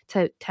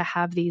to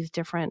have these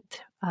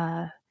different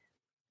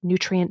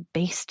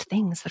nutrient-based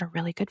things that are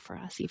really good for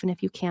us, even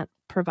if you can't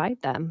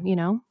provide them,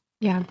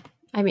 Yeah.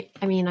 I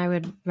mean, I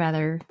would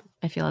rather,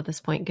 I feel at this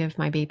point, give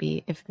my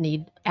baby, if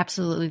need,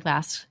 absolutely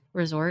last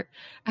resort,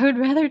 I would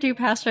rather do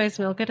pasteurized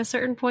milk at a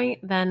certain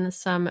point than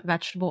some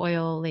vegetable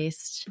oil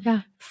laced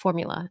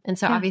formula. And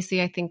so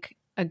obviously I think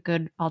a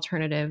good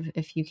alternative,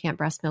 if you can't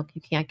breast milk,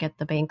 you can't get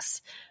the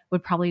banks,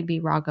 would probably be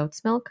raw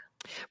goat's milk.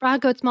 Raw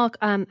goat's milk.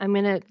 I'm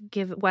going to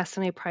give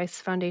Weston A. Price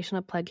Foundation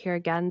a plug here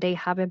again. They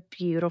have a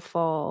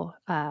beautiful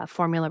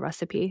formula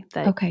recipe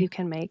that you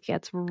can make.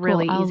 It's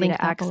really easy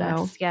to access.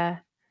 Below. Yeah.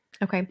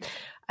 Okay.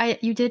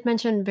 You did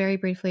mention very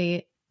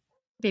briefly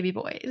baby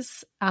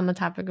boys on the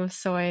topic of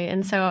soy.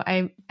 And so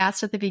I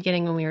asked at the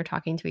beginning when we were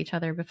talking to each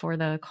other before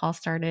the call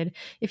started,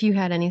 if you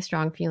had any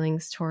strong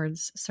feelings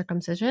towards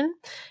circumcision.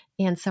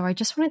 And so I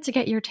just wanted to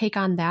get your take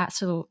on that.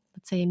 So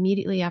let's say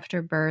immediately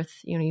after birth,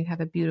 you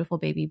have a beautiful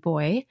baby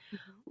boy.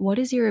 Mm-hmm. What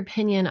is your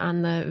opinion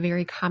on the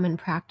very common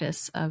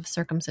practice of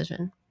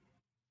circumcision?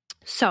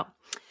 So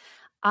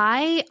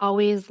I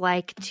always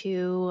like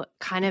to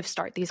kind of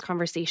start these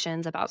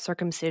conversations about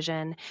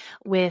circumcision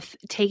with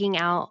taking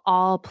out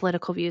all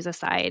political views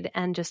aside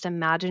and just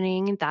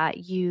imagining that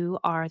you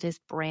are this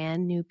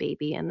brand new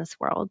baby in this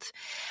world.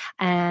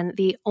 And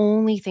the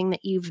only thing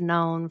that you've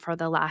known for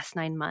the last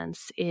 9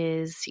 months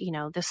is,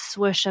 the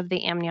swoosh of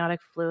the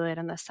amniotic fluid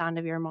and the sound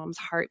of your mom's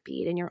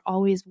heartbeat. And you're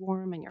always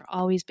warm and you're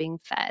always being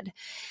fed.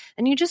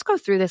 And you just go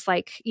through this,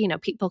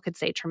 people could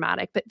say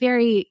traumatic, but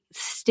very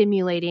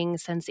stimulating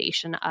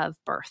sensation of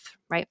birth,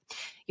 right?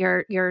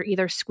 You're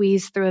either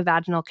squeezed through a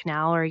vaginal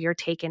canal or you're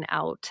taken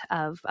out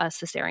of a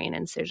cesarean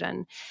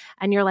incision.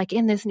 And you're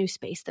in this new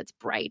space that's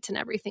bright and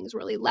everything's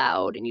really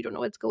loud and you don't know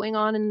what's going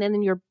on. And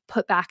then you're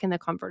put back in the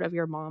comfort of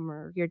your mom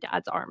or your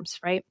dad's arms,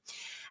 right?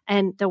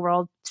 And the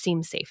world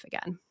seems safe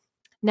again.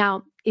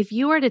 Now, if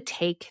you were to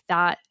take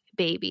that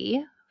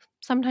baby,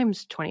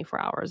 sometimes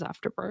 24 hours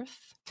after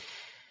birth,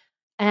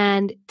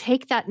 and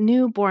take that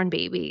newborn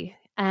baby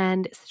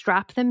and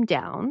strap them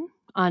down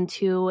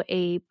onto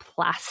a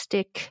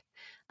plastic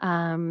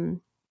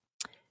board,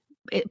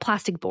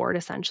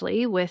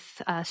 essentially,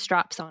 with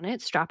straps on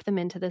it, strap them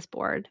into this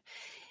board,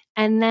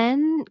 and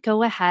then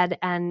go ahead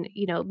and,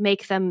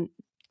 make them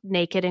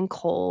naked and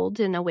cold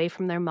and away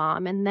from their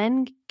mom, and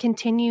then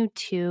continue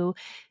to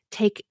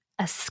take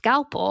a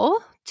scalpel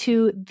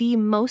to the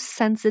most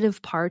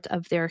sensitive part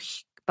of their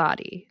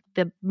body,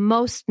 the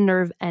most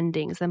nerve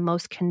endings, the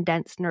most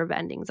condensed nerve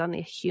endings on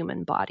the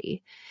human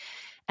body,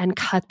 and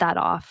cut that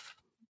off,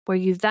 where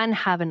you then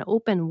have an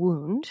open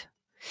wound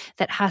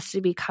that has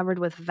to be covered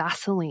with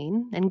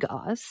Vaseline and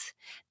gauze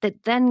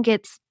that then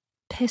gets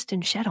pissed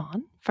and shed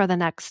on for the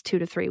next 2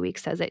 to 3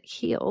 weeks as it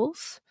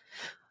heals.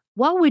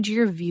 What would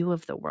your view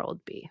of the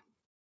world be?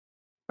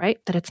 Right?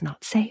 That it's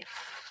not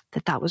safe,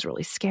 that was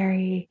really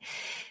scary,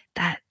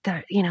 that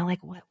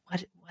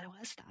what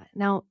was that?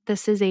 Now,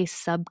 this is a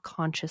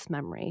subconscious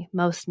memory.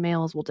 Most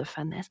males will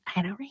defend this.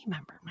 I don't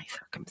remember my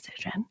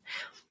circumcision.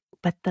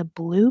 But the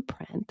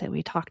blueprint that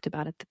we talked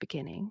about at the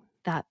beginning,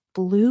 that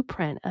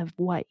blueprint of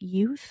what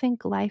you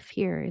think life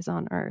here is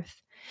on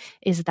earth,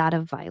 is that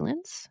of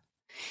violence?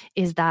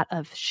 Is that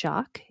of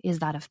shock? Is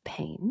that of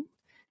pain?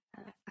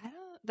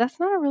 That's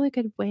not a really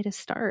good way to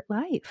start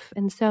life.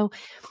 And so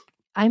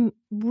I'm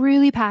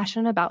really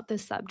passionate about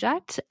this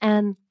subject.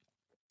 And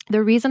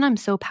the reason I'm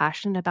so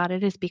passionate about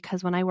it is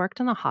because when I worked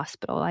in the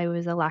hospital, I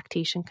was a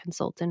lactation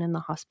consultant in the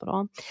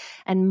hospital,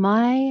 and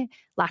my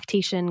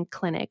lactation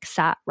clinic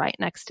sat right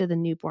next to the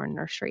newborn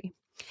nursery.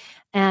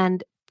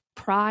 And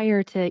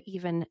prior to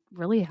even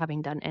really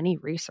having done any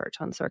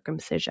research on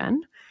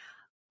circumcision,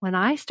 when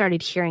I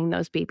started hearing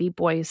those baby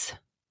boys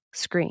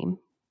scream,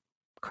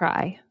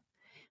 cry,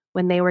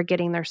 when they were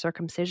getting their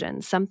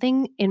circumcision,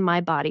 something in my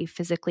body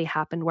physically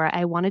happened where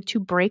I wanted to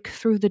break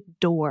through the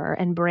door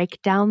and break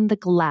down the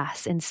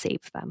glass and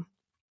save them.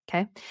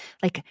 Okay?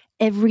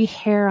 Every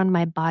hair on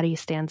my body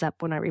stands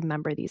up when I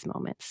remember these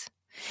moments.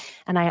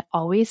 And I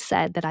always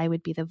said that I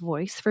would be the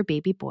voice for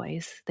baby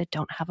boys that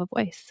don't have a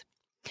voice.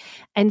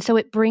 And so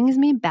it brings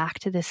me back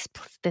to this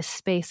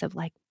space of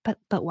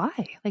but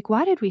why?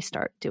 Why did we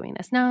start doing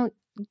this? Now,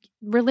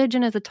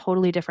 religion is a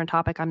totally different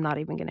topic. I'm not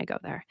even going to go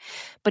there.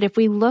 But if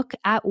we look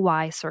at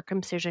why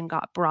circumcision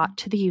got brought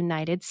to the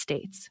United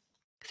States,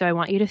 so I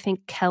want you to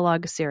think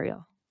Kellogg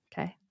cereal,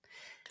 okay?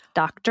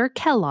 Dr.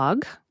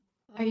 Kellogg.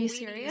 Are you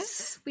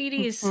serious?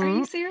 Sweeties, Mm-hmm. Are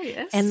you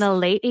serious? In the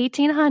late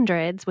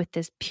 1800s, with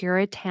this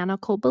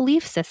puritanical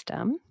belief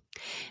system,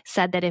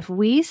 said that if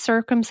we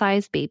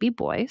circumcise baby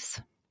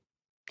boys,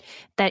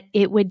 that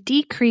it would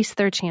decrease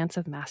their chance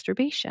of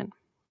masturbation.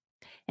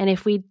 And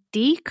if we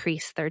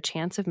decrease their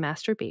chance of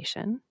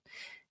masturbation,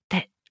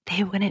 that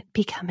they wouldn't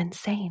become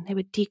insane. They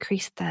would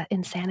decrease the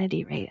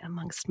insanity rate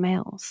amongst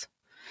males.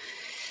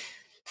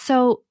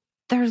 So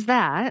there's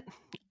that.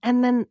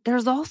 And then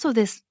there's also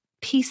this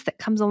piece that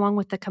comes along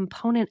with the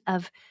component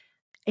of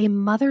a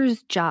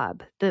mother's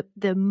job.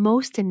 The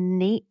most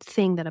innate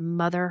thing that a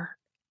mother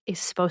is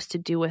supposed to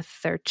do with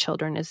their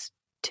children is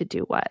to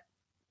do what?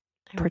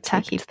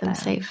 Protect keep them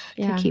safe.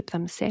 To keep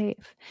them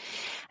safe.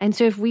 And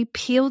so if we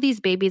peel these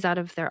babies out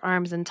of their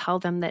arms and tell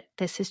them that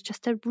this is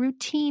just a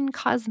routine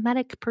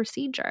cosmetic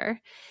procedure,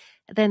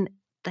 then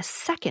the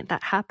second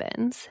that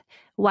happens,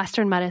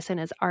 Western medicine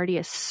is already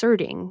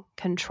asserting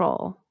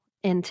control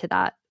into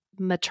that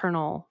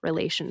maternal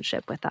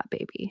relationship with that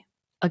baby.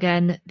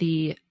 Again,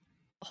 the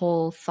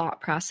whole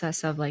thought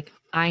process of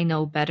I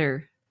know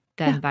better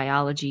than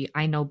biology.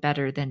 I know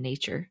better than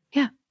nature.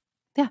 Yeah.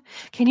 Yeah.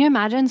 Can you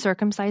imagine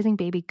circumcising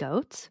baby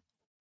goats?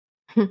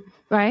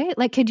 Right?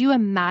 Could you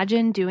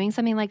imagine doing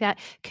something like that?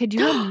 Could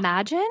you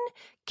imagine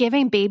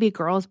giving baby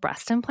girls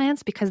breast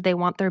implants because they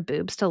want their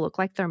boobs to look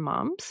like their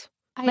moms?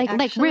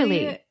 I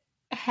really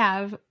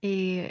have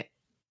a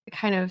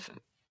kind of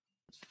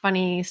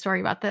funny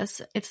story about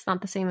this. It's not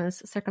the same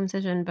as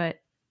circumcision, but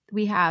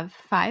we have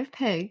 5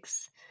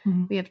 pigs.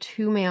 Mm-hmm. We have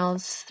 2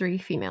 males, 3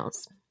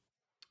 females.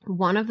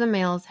 One of the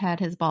males had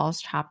his balls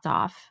chopped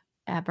off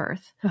at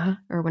birth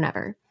or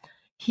whenever.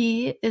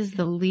 He is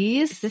the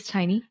least. Is this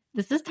tiny?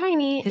 This is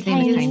Tiny. His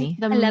name is Tiny.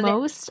 The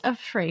most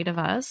afraid of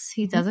us.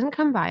 He doesn't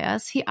come by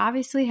us. He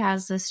obviously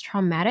has this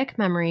traumatic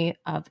memory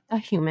of a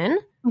human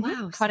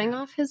cutting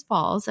off his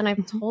balls. And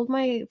I've told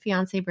my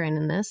fiance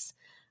Brandon this.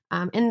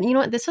 And you know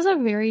what? This was a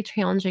very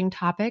challenging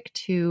topic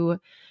to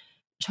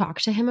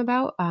talk to him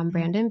about,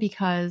 Brandon,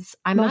 because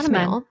I'm not a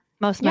male.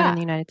 Most men in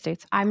the United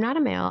States. I'm not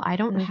a male. I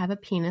don't have a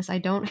penis. I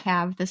don't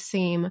have the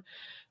same,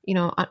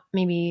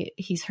 maybe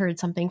he's heard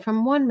something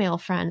from one male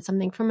friend,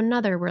 something from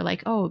another where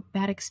like, oh,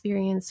 bad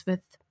experience with,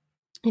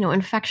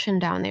 infection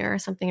down there or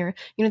something, or,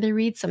 they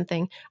read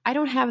something. I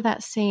don't have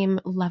that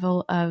same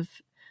level of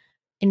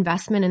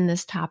investment in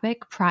this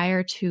topic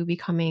prior to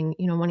becoming,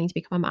 wanting to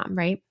become a mom,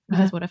 right?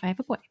 Because what if I have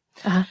a boy?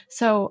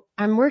 So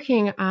I'm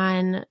working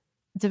on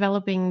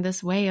developing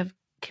this way of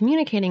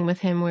communicating with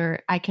him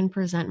where I can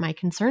present my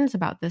concerns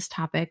about this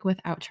topic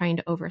without trying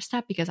to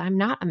overstep, because I'm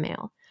not a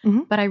male.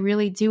 But I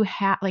really do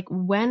have, like,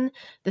 when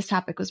this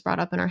topic was brought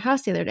up in our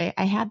house the other day,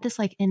 I had this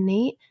like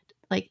innate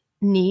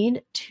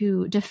need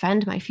to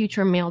defend my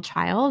future male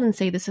child and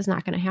say this is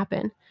not going to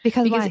happen.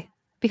 Because why?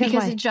 Because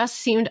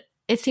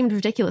it seemed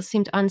ridiculous,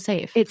 seemed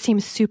unsafe. It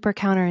seems super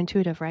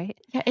counterintuitive, right?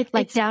 Yeah,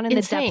 it's down in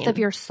insane. The depths of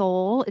your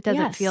soul. It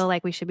doesn't feel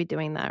like we should be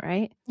doing that,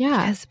 right?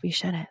 Yeah. Because we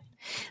shouldn't.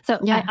 So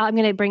I'm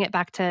going to bring it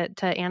back to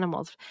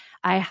animals.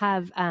 I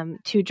have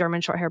 2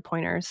 German short hair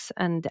pointers,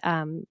 and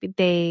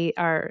they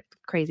are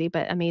crazy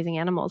but amazing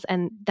animals.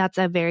 And that's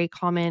a very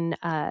common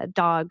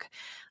dog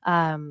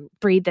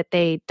breed that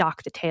they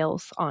dock the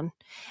tails on.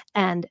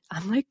 And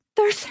I'm like,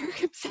 they're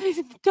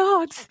circumcising the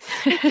dogs.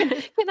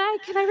 Can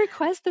I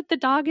request that the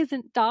dog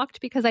isn't docked?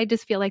 Because I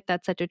just feel like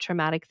that's such a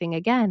traumatic thing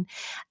again.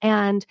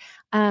 And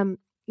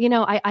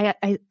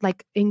I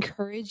like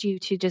encourage you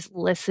to just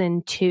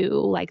listen to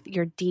like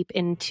your deep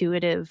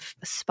intuitive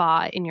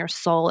spot in your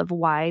soul of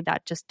why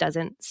that just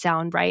doesn't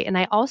sound right. And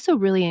I also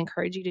really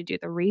encourage you to do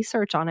the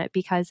research on it,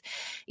 because,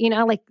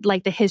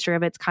 like the history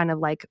of it's kind of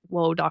like,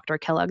 whoa, Dr.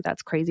 Kellogg,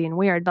 that's crazy and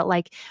weird. But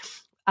like,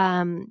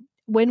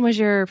 when was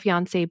your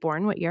fiance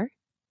born? What year?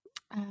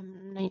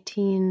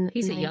 19.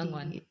 He's a young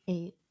one.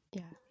 88.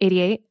 Yeah.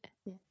 88.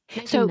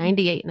 So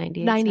 98.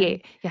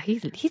 Yeah,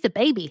 he's a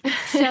baby.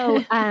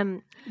 So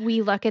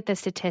we look at the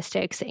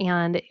statistics,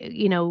 and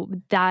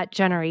that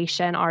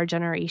generation, our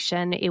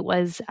generation, it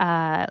was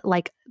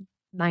like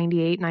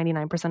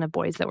 99% of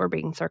boys that were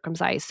being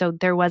circumcised. So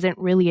there wasn't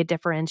really a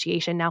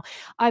differentiation. Now,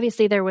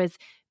 obviously there was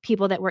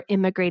people that were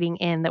immigrating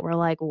in that were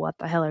like, what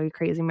the hell are you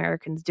crazy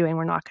Americans doing?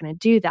 We're not going to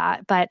do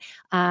that. But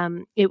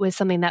it was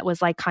something that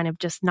was like kind of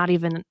just not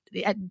even,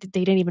 they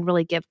didn't even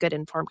really give good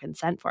informed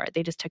consent for it.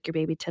 They just took your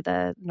baby to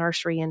the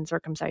nursery and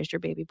circumcised your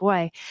baby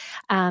boy.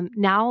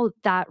 Now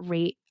that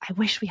rate, I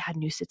wish we had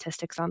new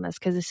statistics on this,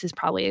 because this is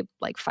probably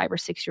like 5 or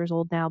 6 years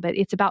old now, but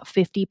it's about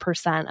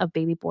 50% of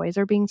baby boys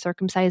are being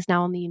circumcised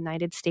now in the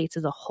United States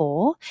as a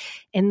whole.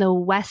 In the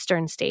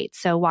Western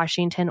states, so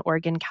Washington,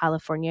 Oregon,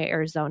 California,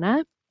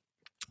 Arizona,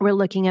 we're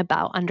looking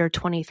about under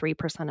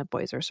 23% of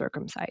boys are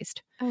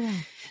circumcised. Oh.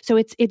 So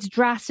it's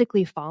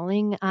drastically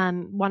falling.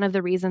 One of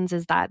the reasons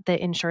is that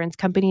the insurance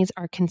companies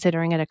are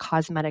considering it a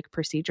cosmetic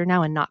procedure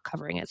now and not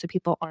covering it. So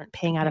people aren't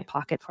paying out of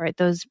pocket for it.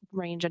 Those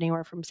range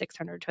anywhere from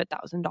 $600 to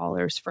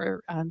 $1,000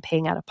 for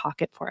paying out of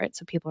pocket for it.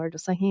 So people are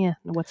just like, yeah,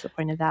 what's the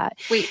point of that?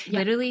 Wait,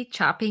 literally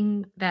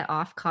chopping that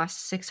off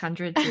costs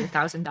 $600 to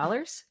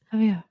 $1,000? Oh,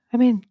 yeah. I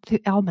mean,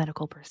 all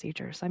medical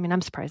procedures. I mean,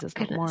 I'm surprised it's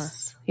not more.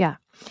 Yeah.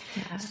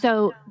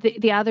 So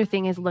the other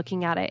thing is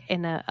looking at it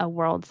in a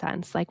world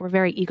sense. Like, we're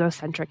very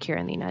egocentric here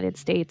in the United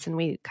States, and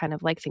we kind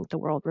of like think the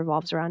world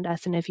revolves around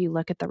us. And if you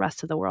look at the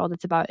rest of the world,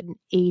 it's about an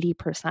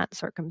 80%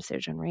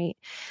 circumcision rate.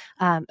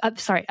 A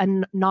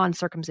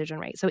non-circumcision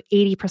rate. So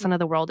 80% of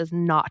the world is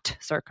not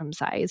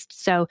circumcised.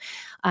 So,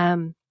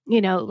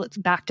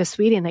 back to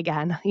Sweden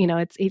again,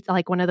 it's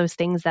like one of those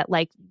things that,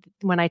 like,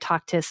 when I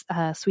talk to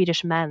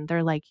Swedish men,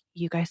 they're like,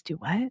 you guys do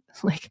what?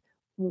 Like,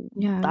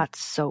 that's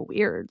so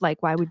weird.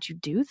 Like, why would you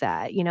do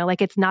that?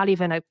 Like, it's not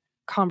even a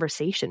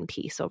conversation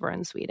piece over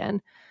in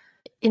Sweden.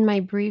 In my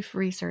brief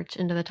research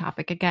into the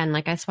topic, again,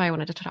 like, that's why I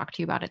wanted to talk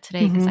to you about it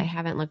today, because I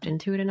haven't looked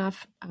into it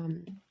enough.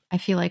 I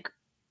feel like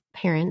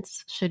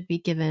parents should be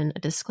given a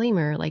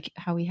disclaimer, like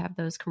how we have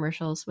those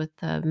commercials with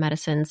the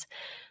medicines,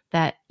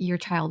 that your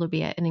child will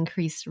be at an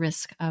increased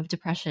risk of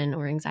depression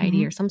or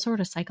anxiety or some sort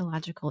of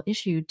psychological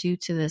issue due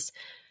to this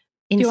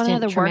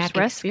instant traumatic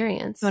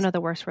experience. You want to know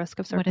the worst risk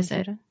of circumcision?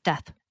 What is it?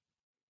 Death.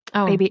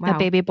 Oh, a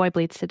baby boy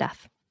bleeds to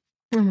death.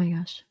 Oh my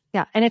gosh.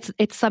 Yeah. And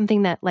it's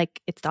something that,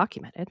 like, it's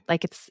documented.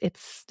 Like,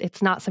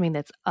 it's not something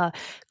that's a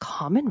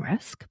common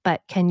risk,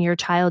 but can your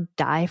child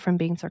die from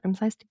being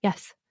circumcised?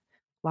 Yes.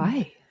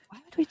 Why? Why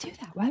would we do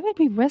that? Why would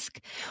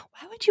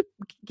you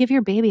give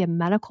your baby a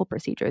medical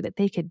procedure that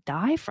they could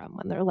die from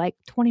when they're like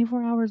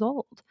 24 hours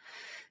old?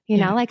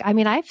 Like, I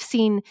mean, I've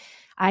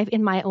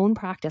in my own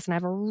practice, and I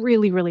have a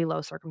really, really low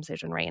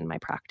circumcision rate in my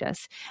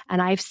practice.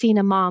 And I've seen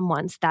a mom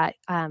once that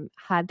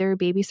had their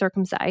baby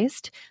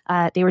circumcised.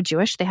 They were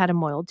Jewish. They had a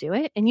mohel do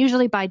it. And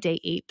usually by day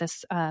 8,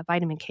 this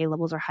vitamin K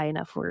levels are high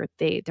enough where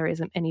there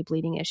isn't any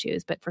bleeding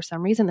issues. But for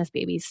some reason, this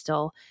baby's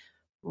still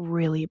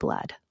really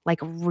bled.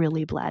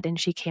 And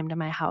she came to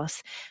my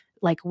house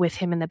like with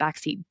him in the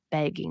backseat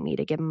begging me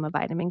to give him a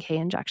vitamin K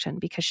injection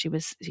because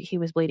he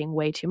was bleeding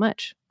way too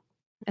much.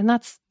 And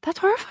that's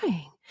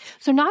horrifying.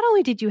 So not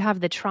only did you have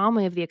the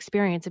trauma of the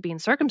experience of being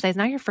circumcised,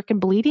 now you're freaking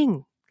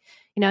bleeding.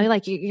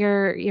 Like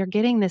you're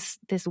getting this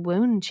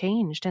wound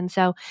changed. And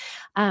so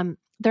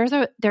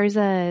there's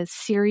a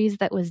series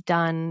that was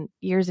done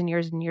years and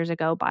years and years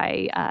ago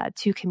by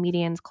two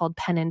comedians called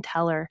Penn and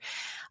Teller.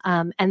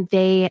 And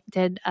they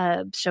did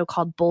a show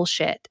called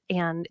Bullshit,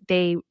 and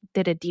they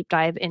did a deep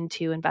dive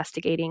into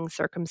investigating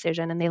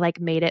circumcision, and they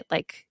like made it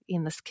like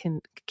in this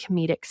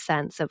comedic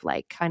sense of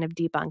like kind of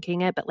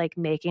debunking it, but like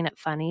making it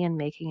funny and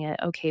making it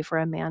okay for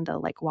a man to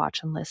like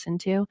watch and listen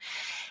to.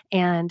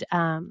 And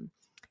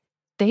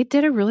they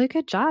did a really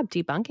good job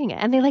debunking it.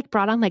 And they like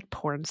brought on like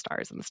porn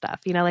stars and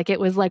stuff, like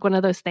it was like one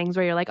of those things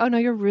where you're like, oh no,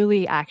 you're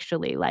really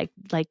actually like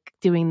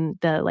doing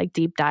the like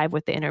deep dive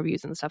with the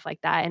interviews and stuff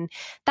like that. And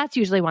that's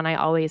usually when I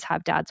always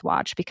have dads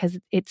watch because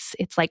it's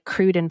like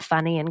crude and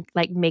funny and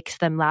like makes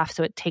them laugh.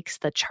 So it takes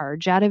the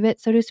charge out of it,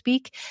 so to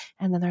speak.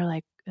 And then they're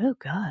like, oh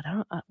God,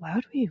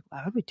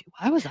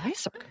 why was I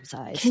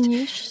circumcised? Can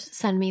you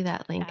send me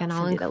that link and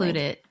I'll include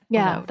it?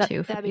 Yeah,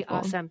 too. That'd be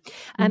awesome.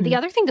 And the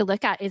other thing to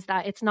look at is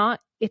that it's not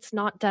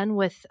done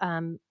with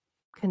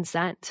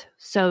consent.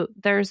 So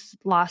there's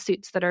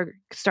lawsuits that are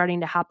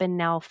starting to happen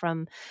now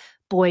from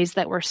boys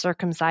that were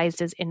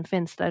circumcised as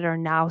infants that are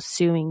now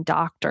suing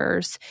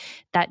doctors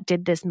that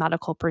did this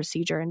medical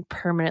procedure and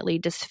permanently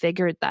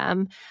disfigured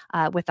them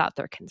without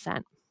their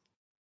consent.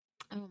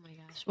 Oh my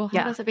gosh. Well,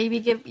 how does a baby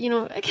give,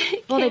 well,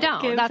 they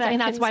don't.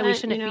 That's why we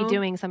shouldn't be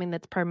doing something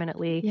that's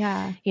permanently,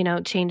 yeah,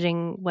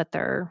 changing what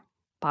their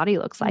body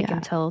looks like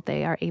until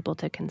they are able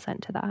to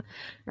consent to that.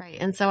 Right.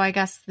 And so I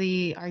guess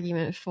the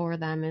argument for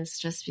them is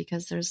just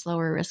because there's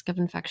lower risk of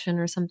infection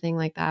or something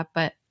like that.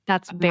 But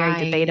that's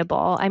very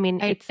debatable. I mean,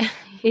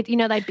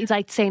 it's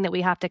like saying that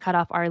we have to cut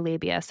off our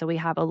labia so we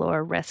have a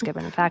lower risk of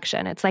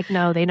infection. It's like,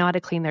 no, they know how to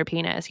clean their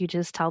penis. You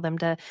just tell them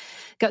to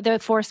go. The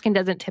foreskin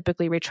doesn't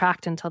typically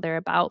retract until they're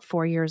about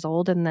 4 years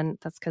old. And then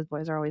that's because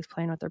boys are always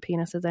playing with their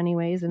penises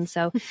anyways. And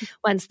so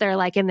once they're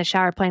like in the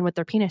shower playing with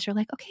their penis, you're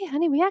like, okay,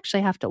 honey, we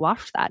actually have to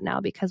wash that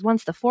now, because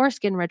once the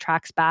foreskin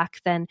retracts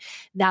back, then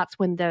that's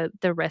when the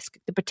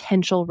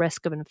potential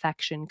risk of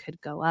infection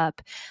could go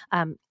up.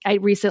 I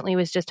recently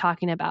was just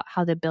talking about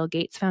how the Bill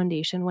Gates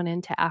Foundation went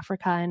into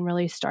Africa and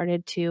really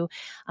started to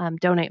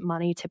donate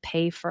money to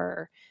pay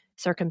for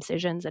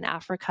circumcisions in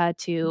Africa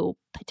to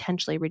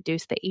potentially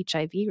reduce the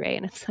HIV rate.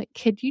 And it's like,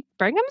 could you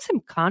bring them some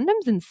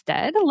condoms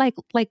instead? Like,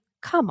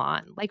 come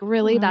on, like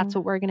really, that's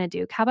what we're going to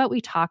do. How about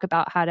we talk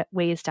about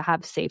ways to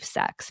have safe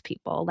sex,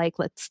 people? Like,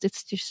 it's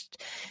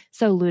just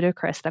so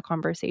ludicrous, the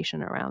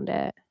conversation around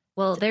it.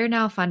 Well, they're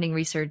now funding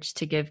research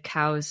to give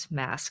cows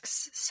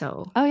masks.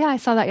 So, oh yeah, I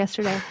saw that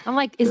yesterday. I'm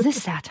like, is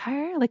this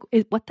satire? Like,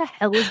 what the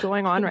hell is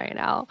going on right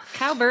now?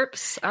 Cow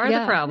burps are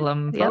the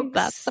problem, folks. Yep,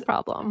 that's the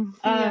problem.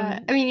 I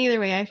mean, either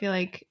way, I feel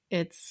like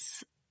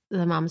it's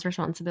the mom's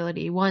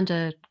responsibility, one,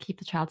 to keep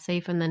the child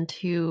safe, and then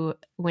two,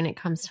 when it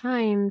comes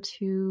time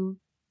to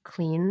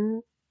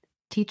clean,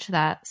 teach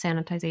that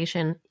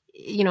sanitization.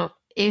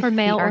 If for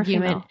male the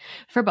argument, or female.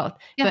 For both,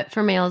 but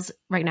for males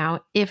right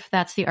now, if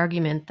that's the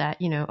argument that,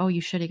 oh,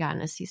 you should have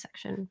gotten a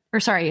C-section, or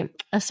sorry,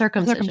 a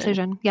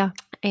circumcision. Yeah.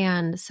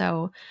 And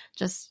so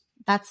just,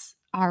 that's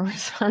our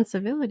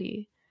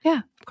responsibility.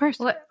 Yeah, of course.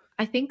 Well,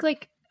 I think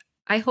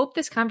I hope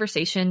this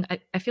conversation,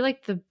 I feel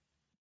like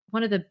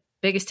one of the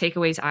biggest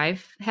takeaways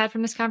I've had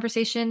from this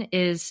conversation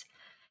is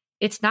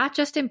it's not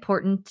just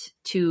important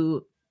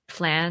to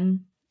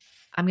plan,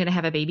 I'm going to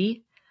have a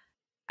baby.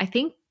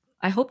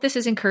 I hope this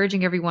is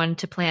encouraging everyone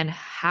to plan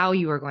how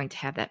you are going to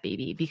have that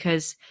baby,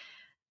 because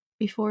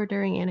before,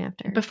 during, and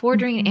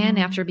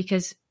after.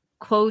 Because,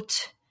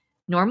 quote,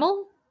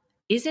 normal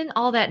isn't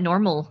all that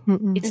normal.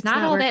 It's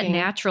not all working. That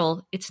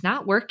natural. It's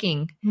not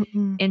working.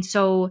 And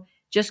so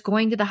just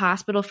going to the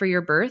hospital for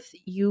your birth,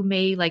 you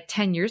may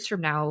 10 years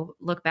from now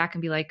look back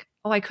and be like,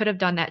 oh, I could have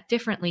done that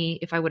differently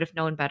if I would have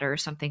known better, or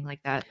something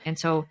like that. And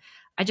so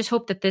I just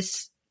hope that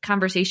this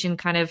conversation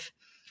kind of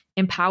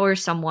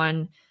empowers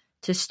someone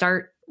to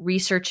start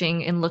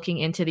researching and looking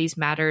into these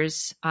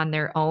matters on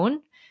their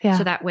own. Yeah.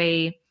 So that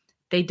way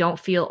they don't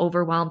feel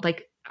overwhelmed.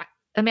 Like,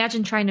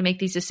 imagine trying to make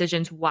these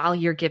decisions while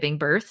you're giving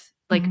birth,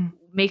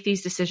 make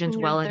these decisions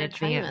well in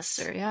advance.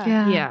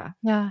 Yeah.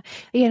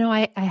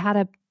 I had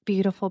a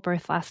beautiful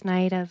birth last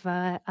night of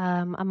a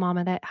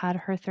mama that had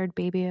her third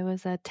baby. It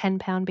was a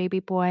 10-pound baby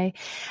boy,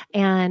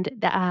 and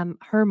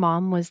her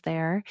mom was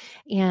there,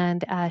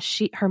 and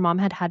her mom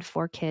had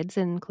 4 kids,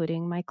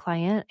 including my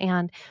client,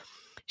 and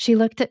she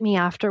looked at me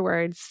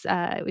afterwards.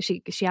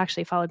 She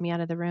actually followed me out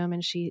of the room,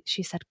 and she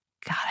said,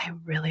 God, I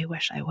really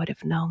wish I would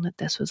have known that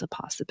this was a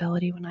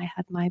possibility when I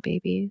had my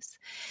babies.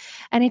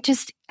 And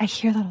I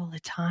hear that all the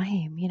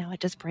time. It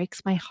just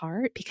breaks my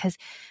heart, because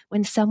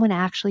when someone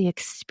actually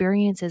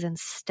experiences and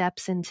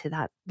steps into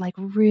that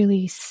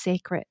really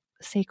sacred,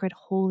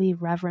 holy,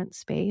 reverent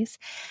space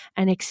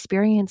and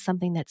experience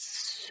something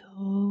that's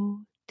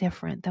so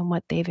different than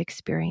what they've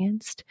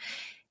experienced,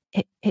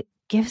 it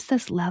gives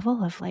this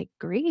level of like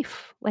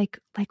grief, like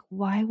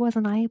why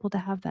wasn't I able to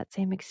have that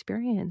same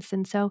experience?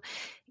 And so,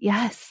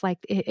 yes, like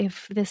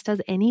if this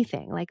does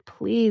anything, like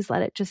please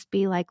let it just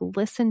be like,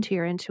 listen to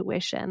your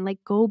intuition, like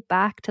go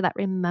back to that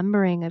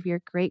remembering of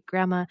your great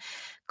grandma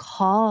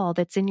call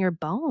that's in your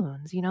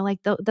bones,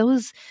 like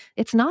those,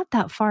 it's not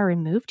that far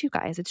removed, you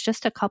guys. It's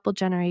just a couple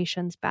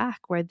generations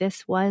back where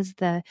this was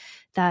that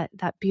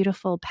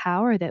beautiful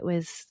power that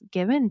was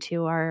given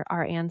to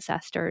our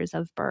ancestors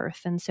of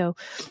birth. And so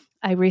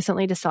I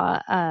recently just saw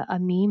a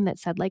meme that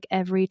said like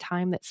every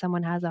time that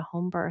someone has a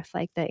home birth,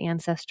 like the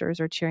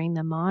ancestors are cheering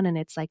them on. And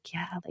it's like,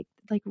 yeah,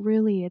 like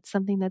really, it's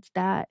something that's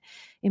that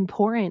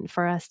important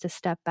for us to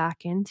step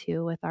back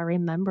into with our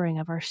remembering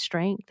of our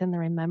strength and the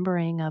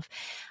remembering of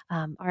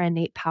our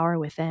innate power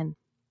within.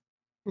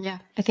 Yeah,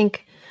 I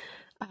think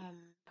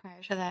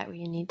prior to that,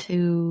 we need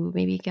to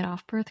maybe get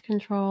off birth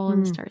control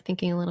and start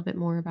thinking a little bit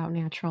more about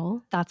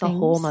natural. That's things. A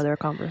whole nother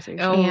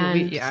conversation.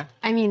 And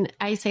I mean,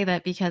 I say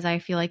that because I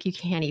feel like you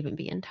can't even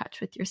be in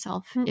touch with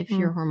yourself if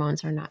your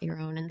hormones are not your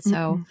own. And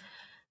so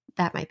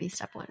that might be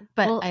step one.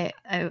 But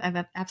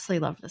I've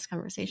absolutely loved this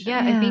conversation. Yeah,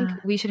 I think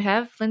we should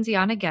have Lindsey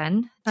on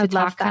again to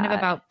talk kind of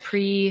about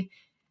pre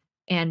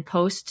and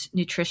post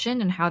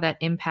nutrition and how that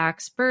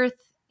impacts birth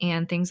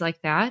and things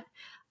like that.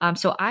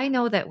 So I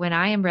know that when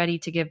I am ready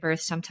to give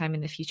birth sometime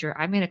in the future,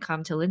 I'm going to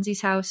come to Lindsey's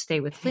house,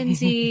 stay with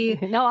Lindsey.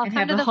 No, I'll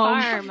come to the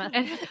farm.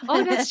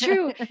 Oh, that's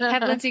true.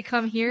 Have Lindsey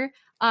come here.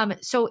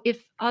 So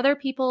if other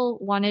people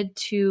wanted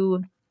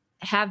to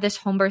have this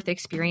home birth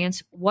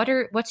experience,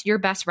 what's your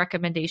best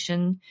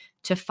recommendation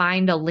to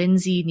find a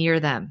Lindsey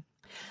near them?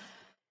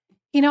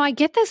 I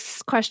get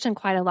this question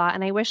quite a lot,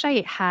 and I wish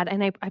I had,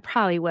 and I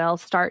probably will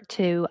start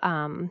to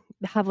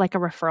have like a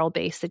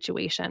referral-based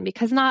situation,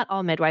 because not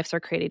all midwives are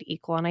created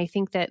equal. And I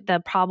think that the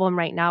problem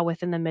right now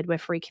within the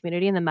midwifery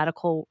community and the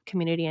medical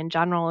community in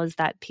general is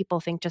that people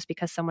think just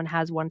because someone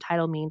has one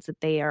title means that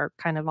they are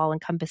kind of all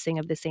encompassing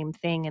of the same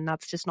thing. And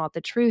that's just not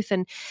the truth.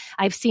 And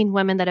I've seen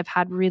women that have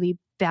had really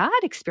bad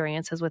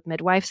experiences with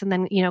midwives and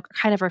then,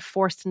 kind of are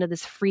forced into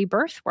this free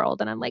birth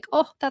world. And I'm like,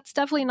 oh, that's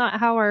definitely not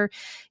how our,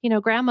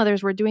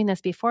 grandmothers were doing this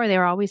before. They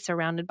were always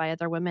surrounded by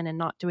other women and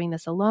not doing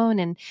this alone.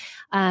 And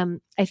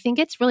I think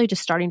it's really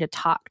just starting to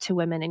talk to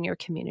women in your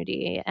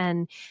community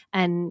and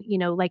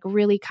like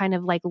really kind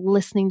of like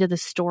listening to the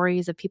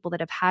stories of people that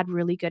have had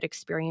really good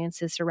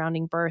experiences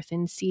surrounding birth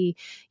and see,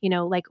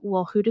 like,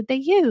 well, who did they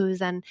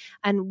use and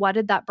what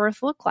did that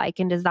birth look like?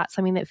 And is that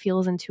something that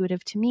feels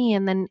intuitive to me?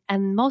 And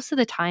most of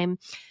the time,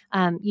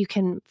 you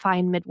can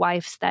find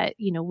midwives that,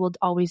 will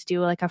always do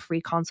like a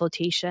free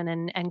consultation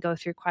and go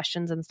through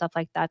questions and stuff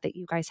like that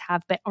you guys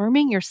have, but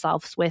arming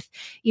yourselves with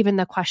even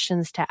the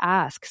questions to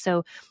ask.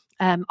 So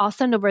I'll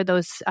send over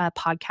those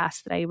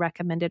podcasts that I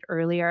recommended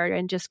earlier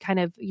and just kind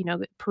of,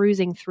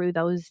 perusing through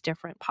those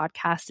different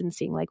podcasts and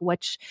seeing like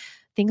which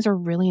things are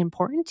really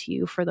important to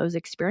you for those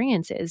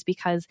experiences.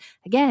 Because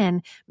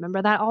again,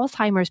 remember that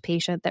Alzheimer's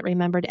patient that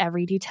remembered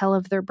every detail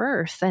of their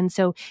birth. And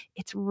so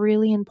it's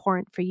really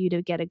important for you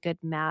to get a good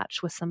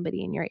match with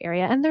somebody in your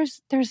area. And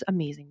there's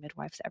amazing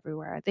midwives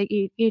everywhere.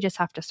 You just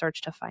have to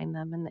search to find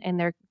them. And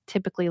they're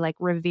typically like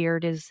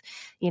revered as,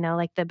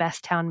 like the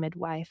best town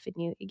midwife,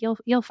 and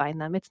you'll find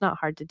them. It's not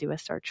hard to do a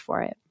search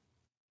for it.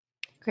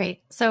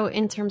 Great. So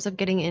in terms of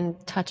getting in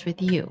touch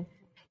with you,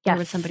 where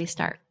would somebody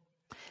start?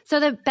 So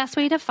the best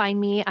way to find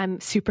me, I'm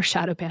super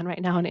shadow banned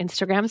right now on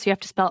Instagram, so you have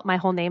to spell out my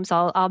whole name.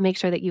 So I'll make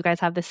sure that you guys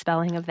have the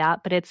spelling of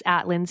that, but it's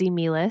at Lindsey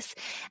Meehleis.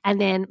 And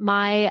then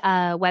my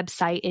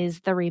website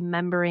is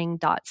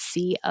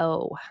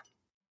theremembering.co.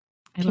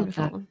 I love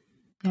that.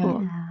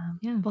 Cool.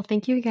 Yeah. Well,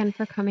 thank you again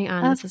for coming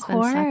on. This has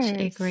been such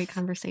a great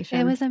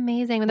conversation. It was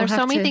amazing. And there's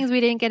so many things we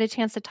didn't get a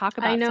chance to talk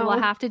about. I know. So we'll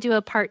have to do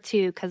a part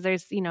 2 because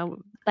there's,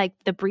 like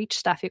the breech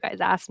stuff you guys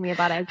asked me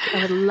about. I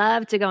would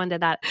love to go into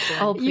that.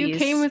 Oh, please. You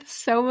came with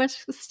so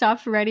much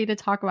stuff ready to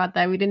talk about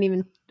that we didn't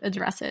even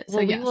address it.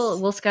 So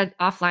we'll schedule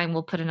offline.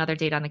 We'll put another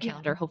date on the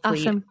calendar. Hopefully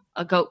awesome.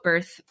 A goat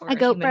birth or a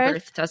human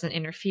birth doesn't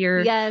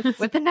interfere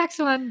with the next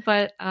one.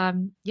 But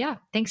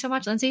thanks so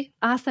much, Lindsey.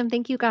 Awesome.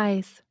 Thank you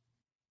guys.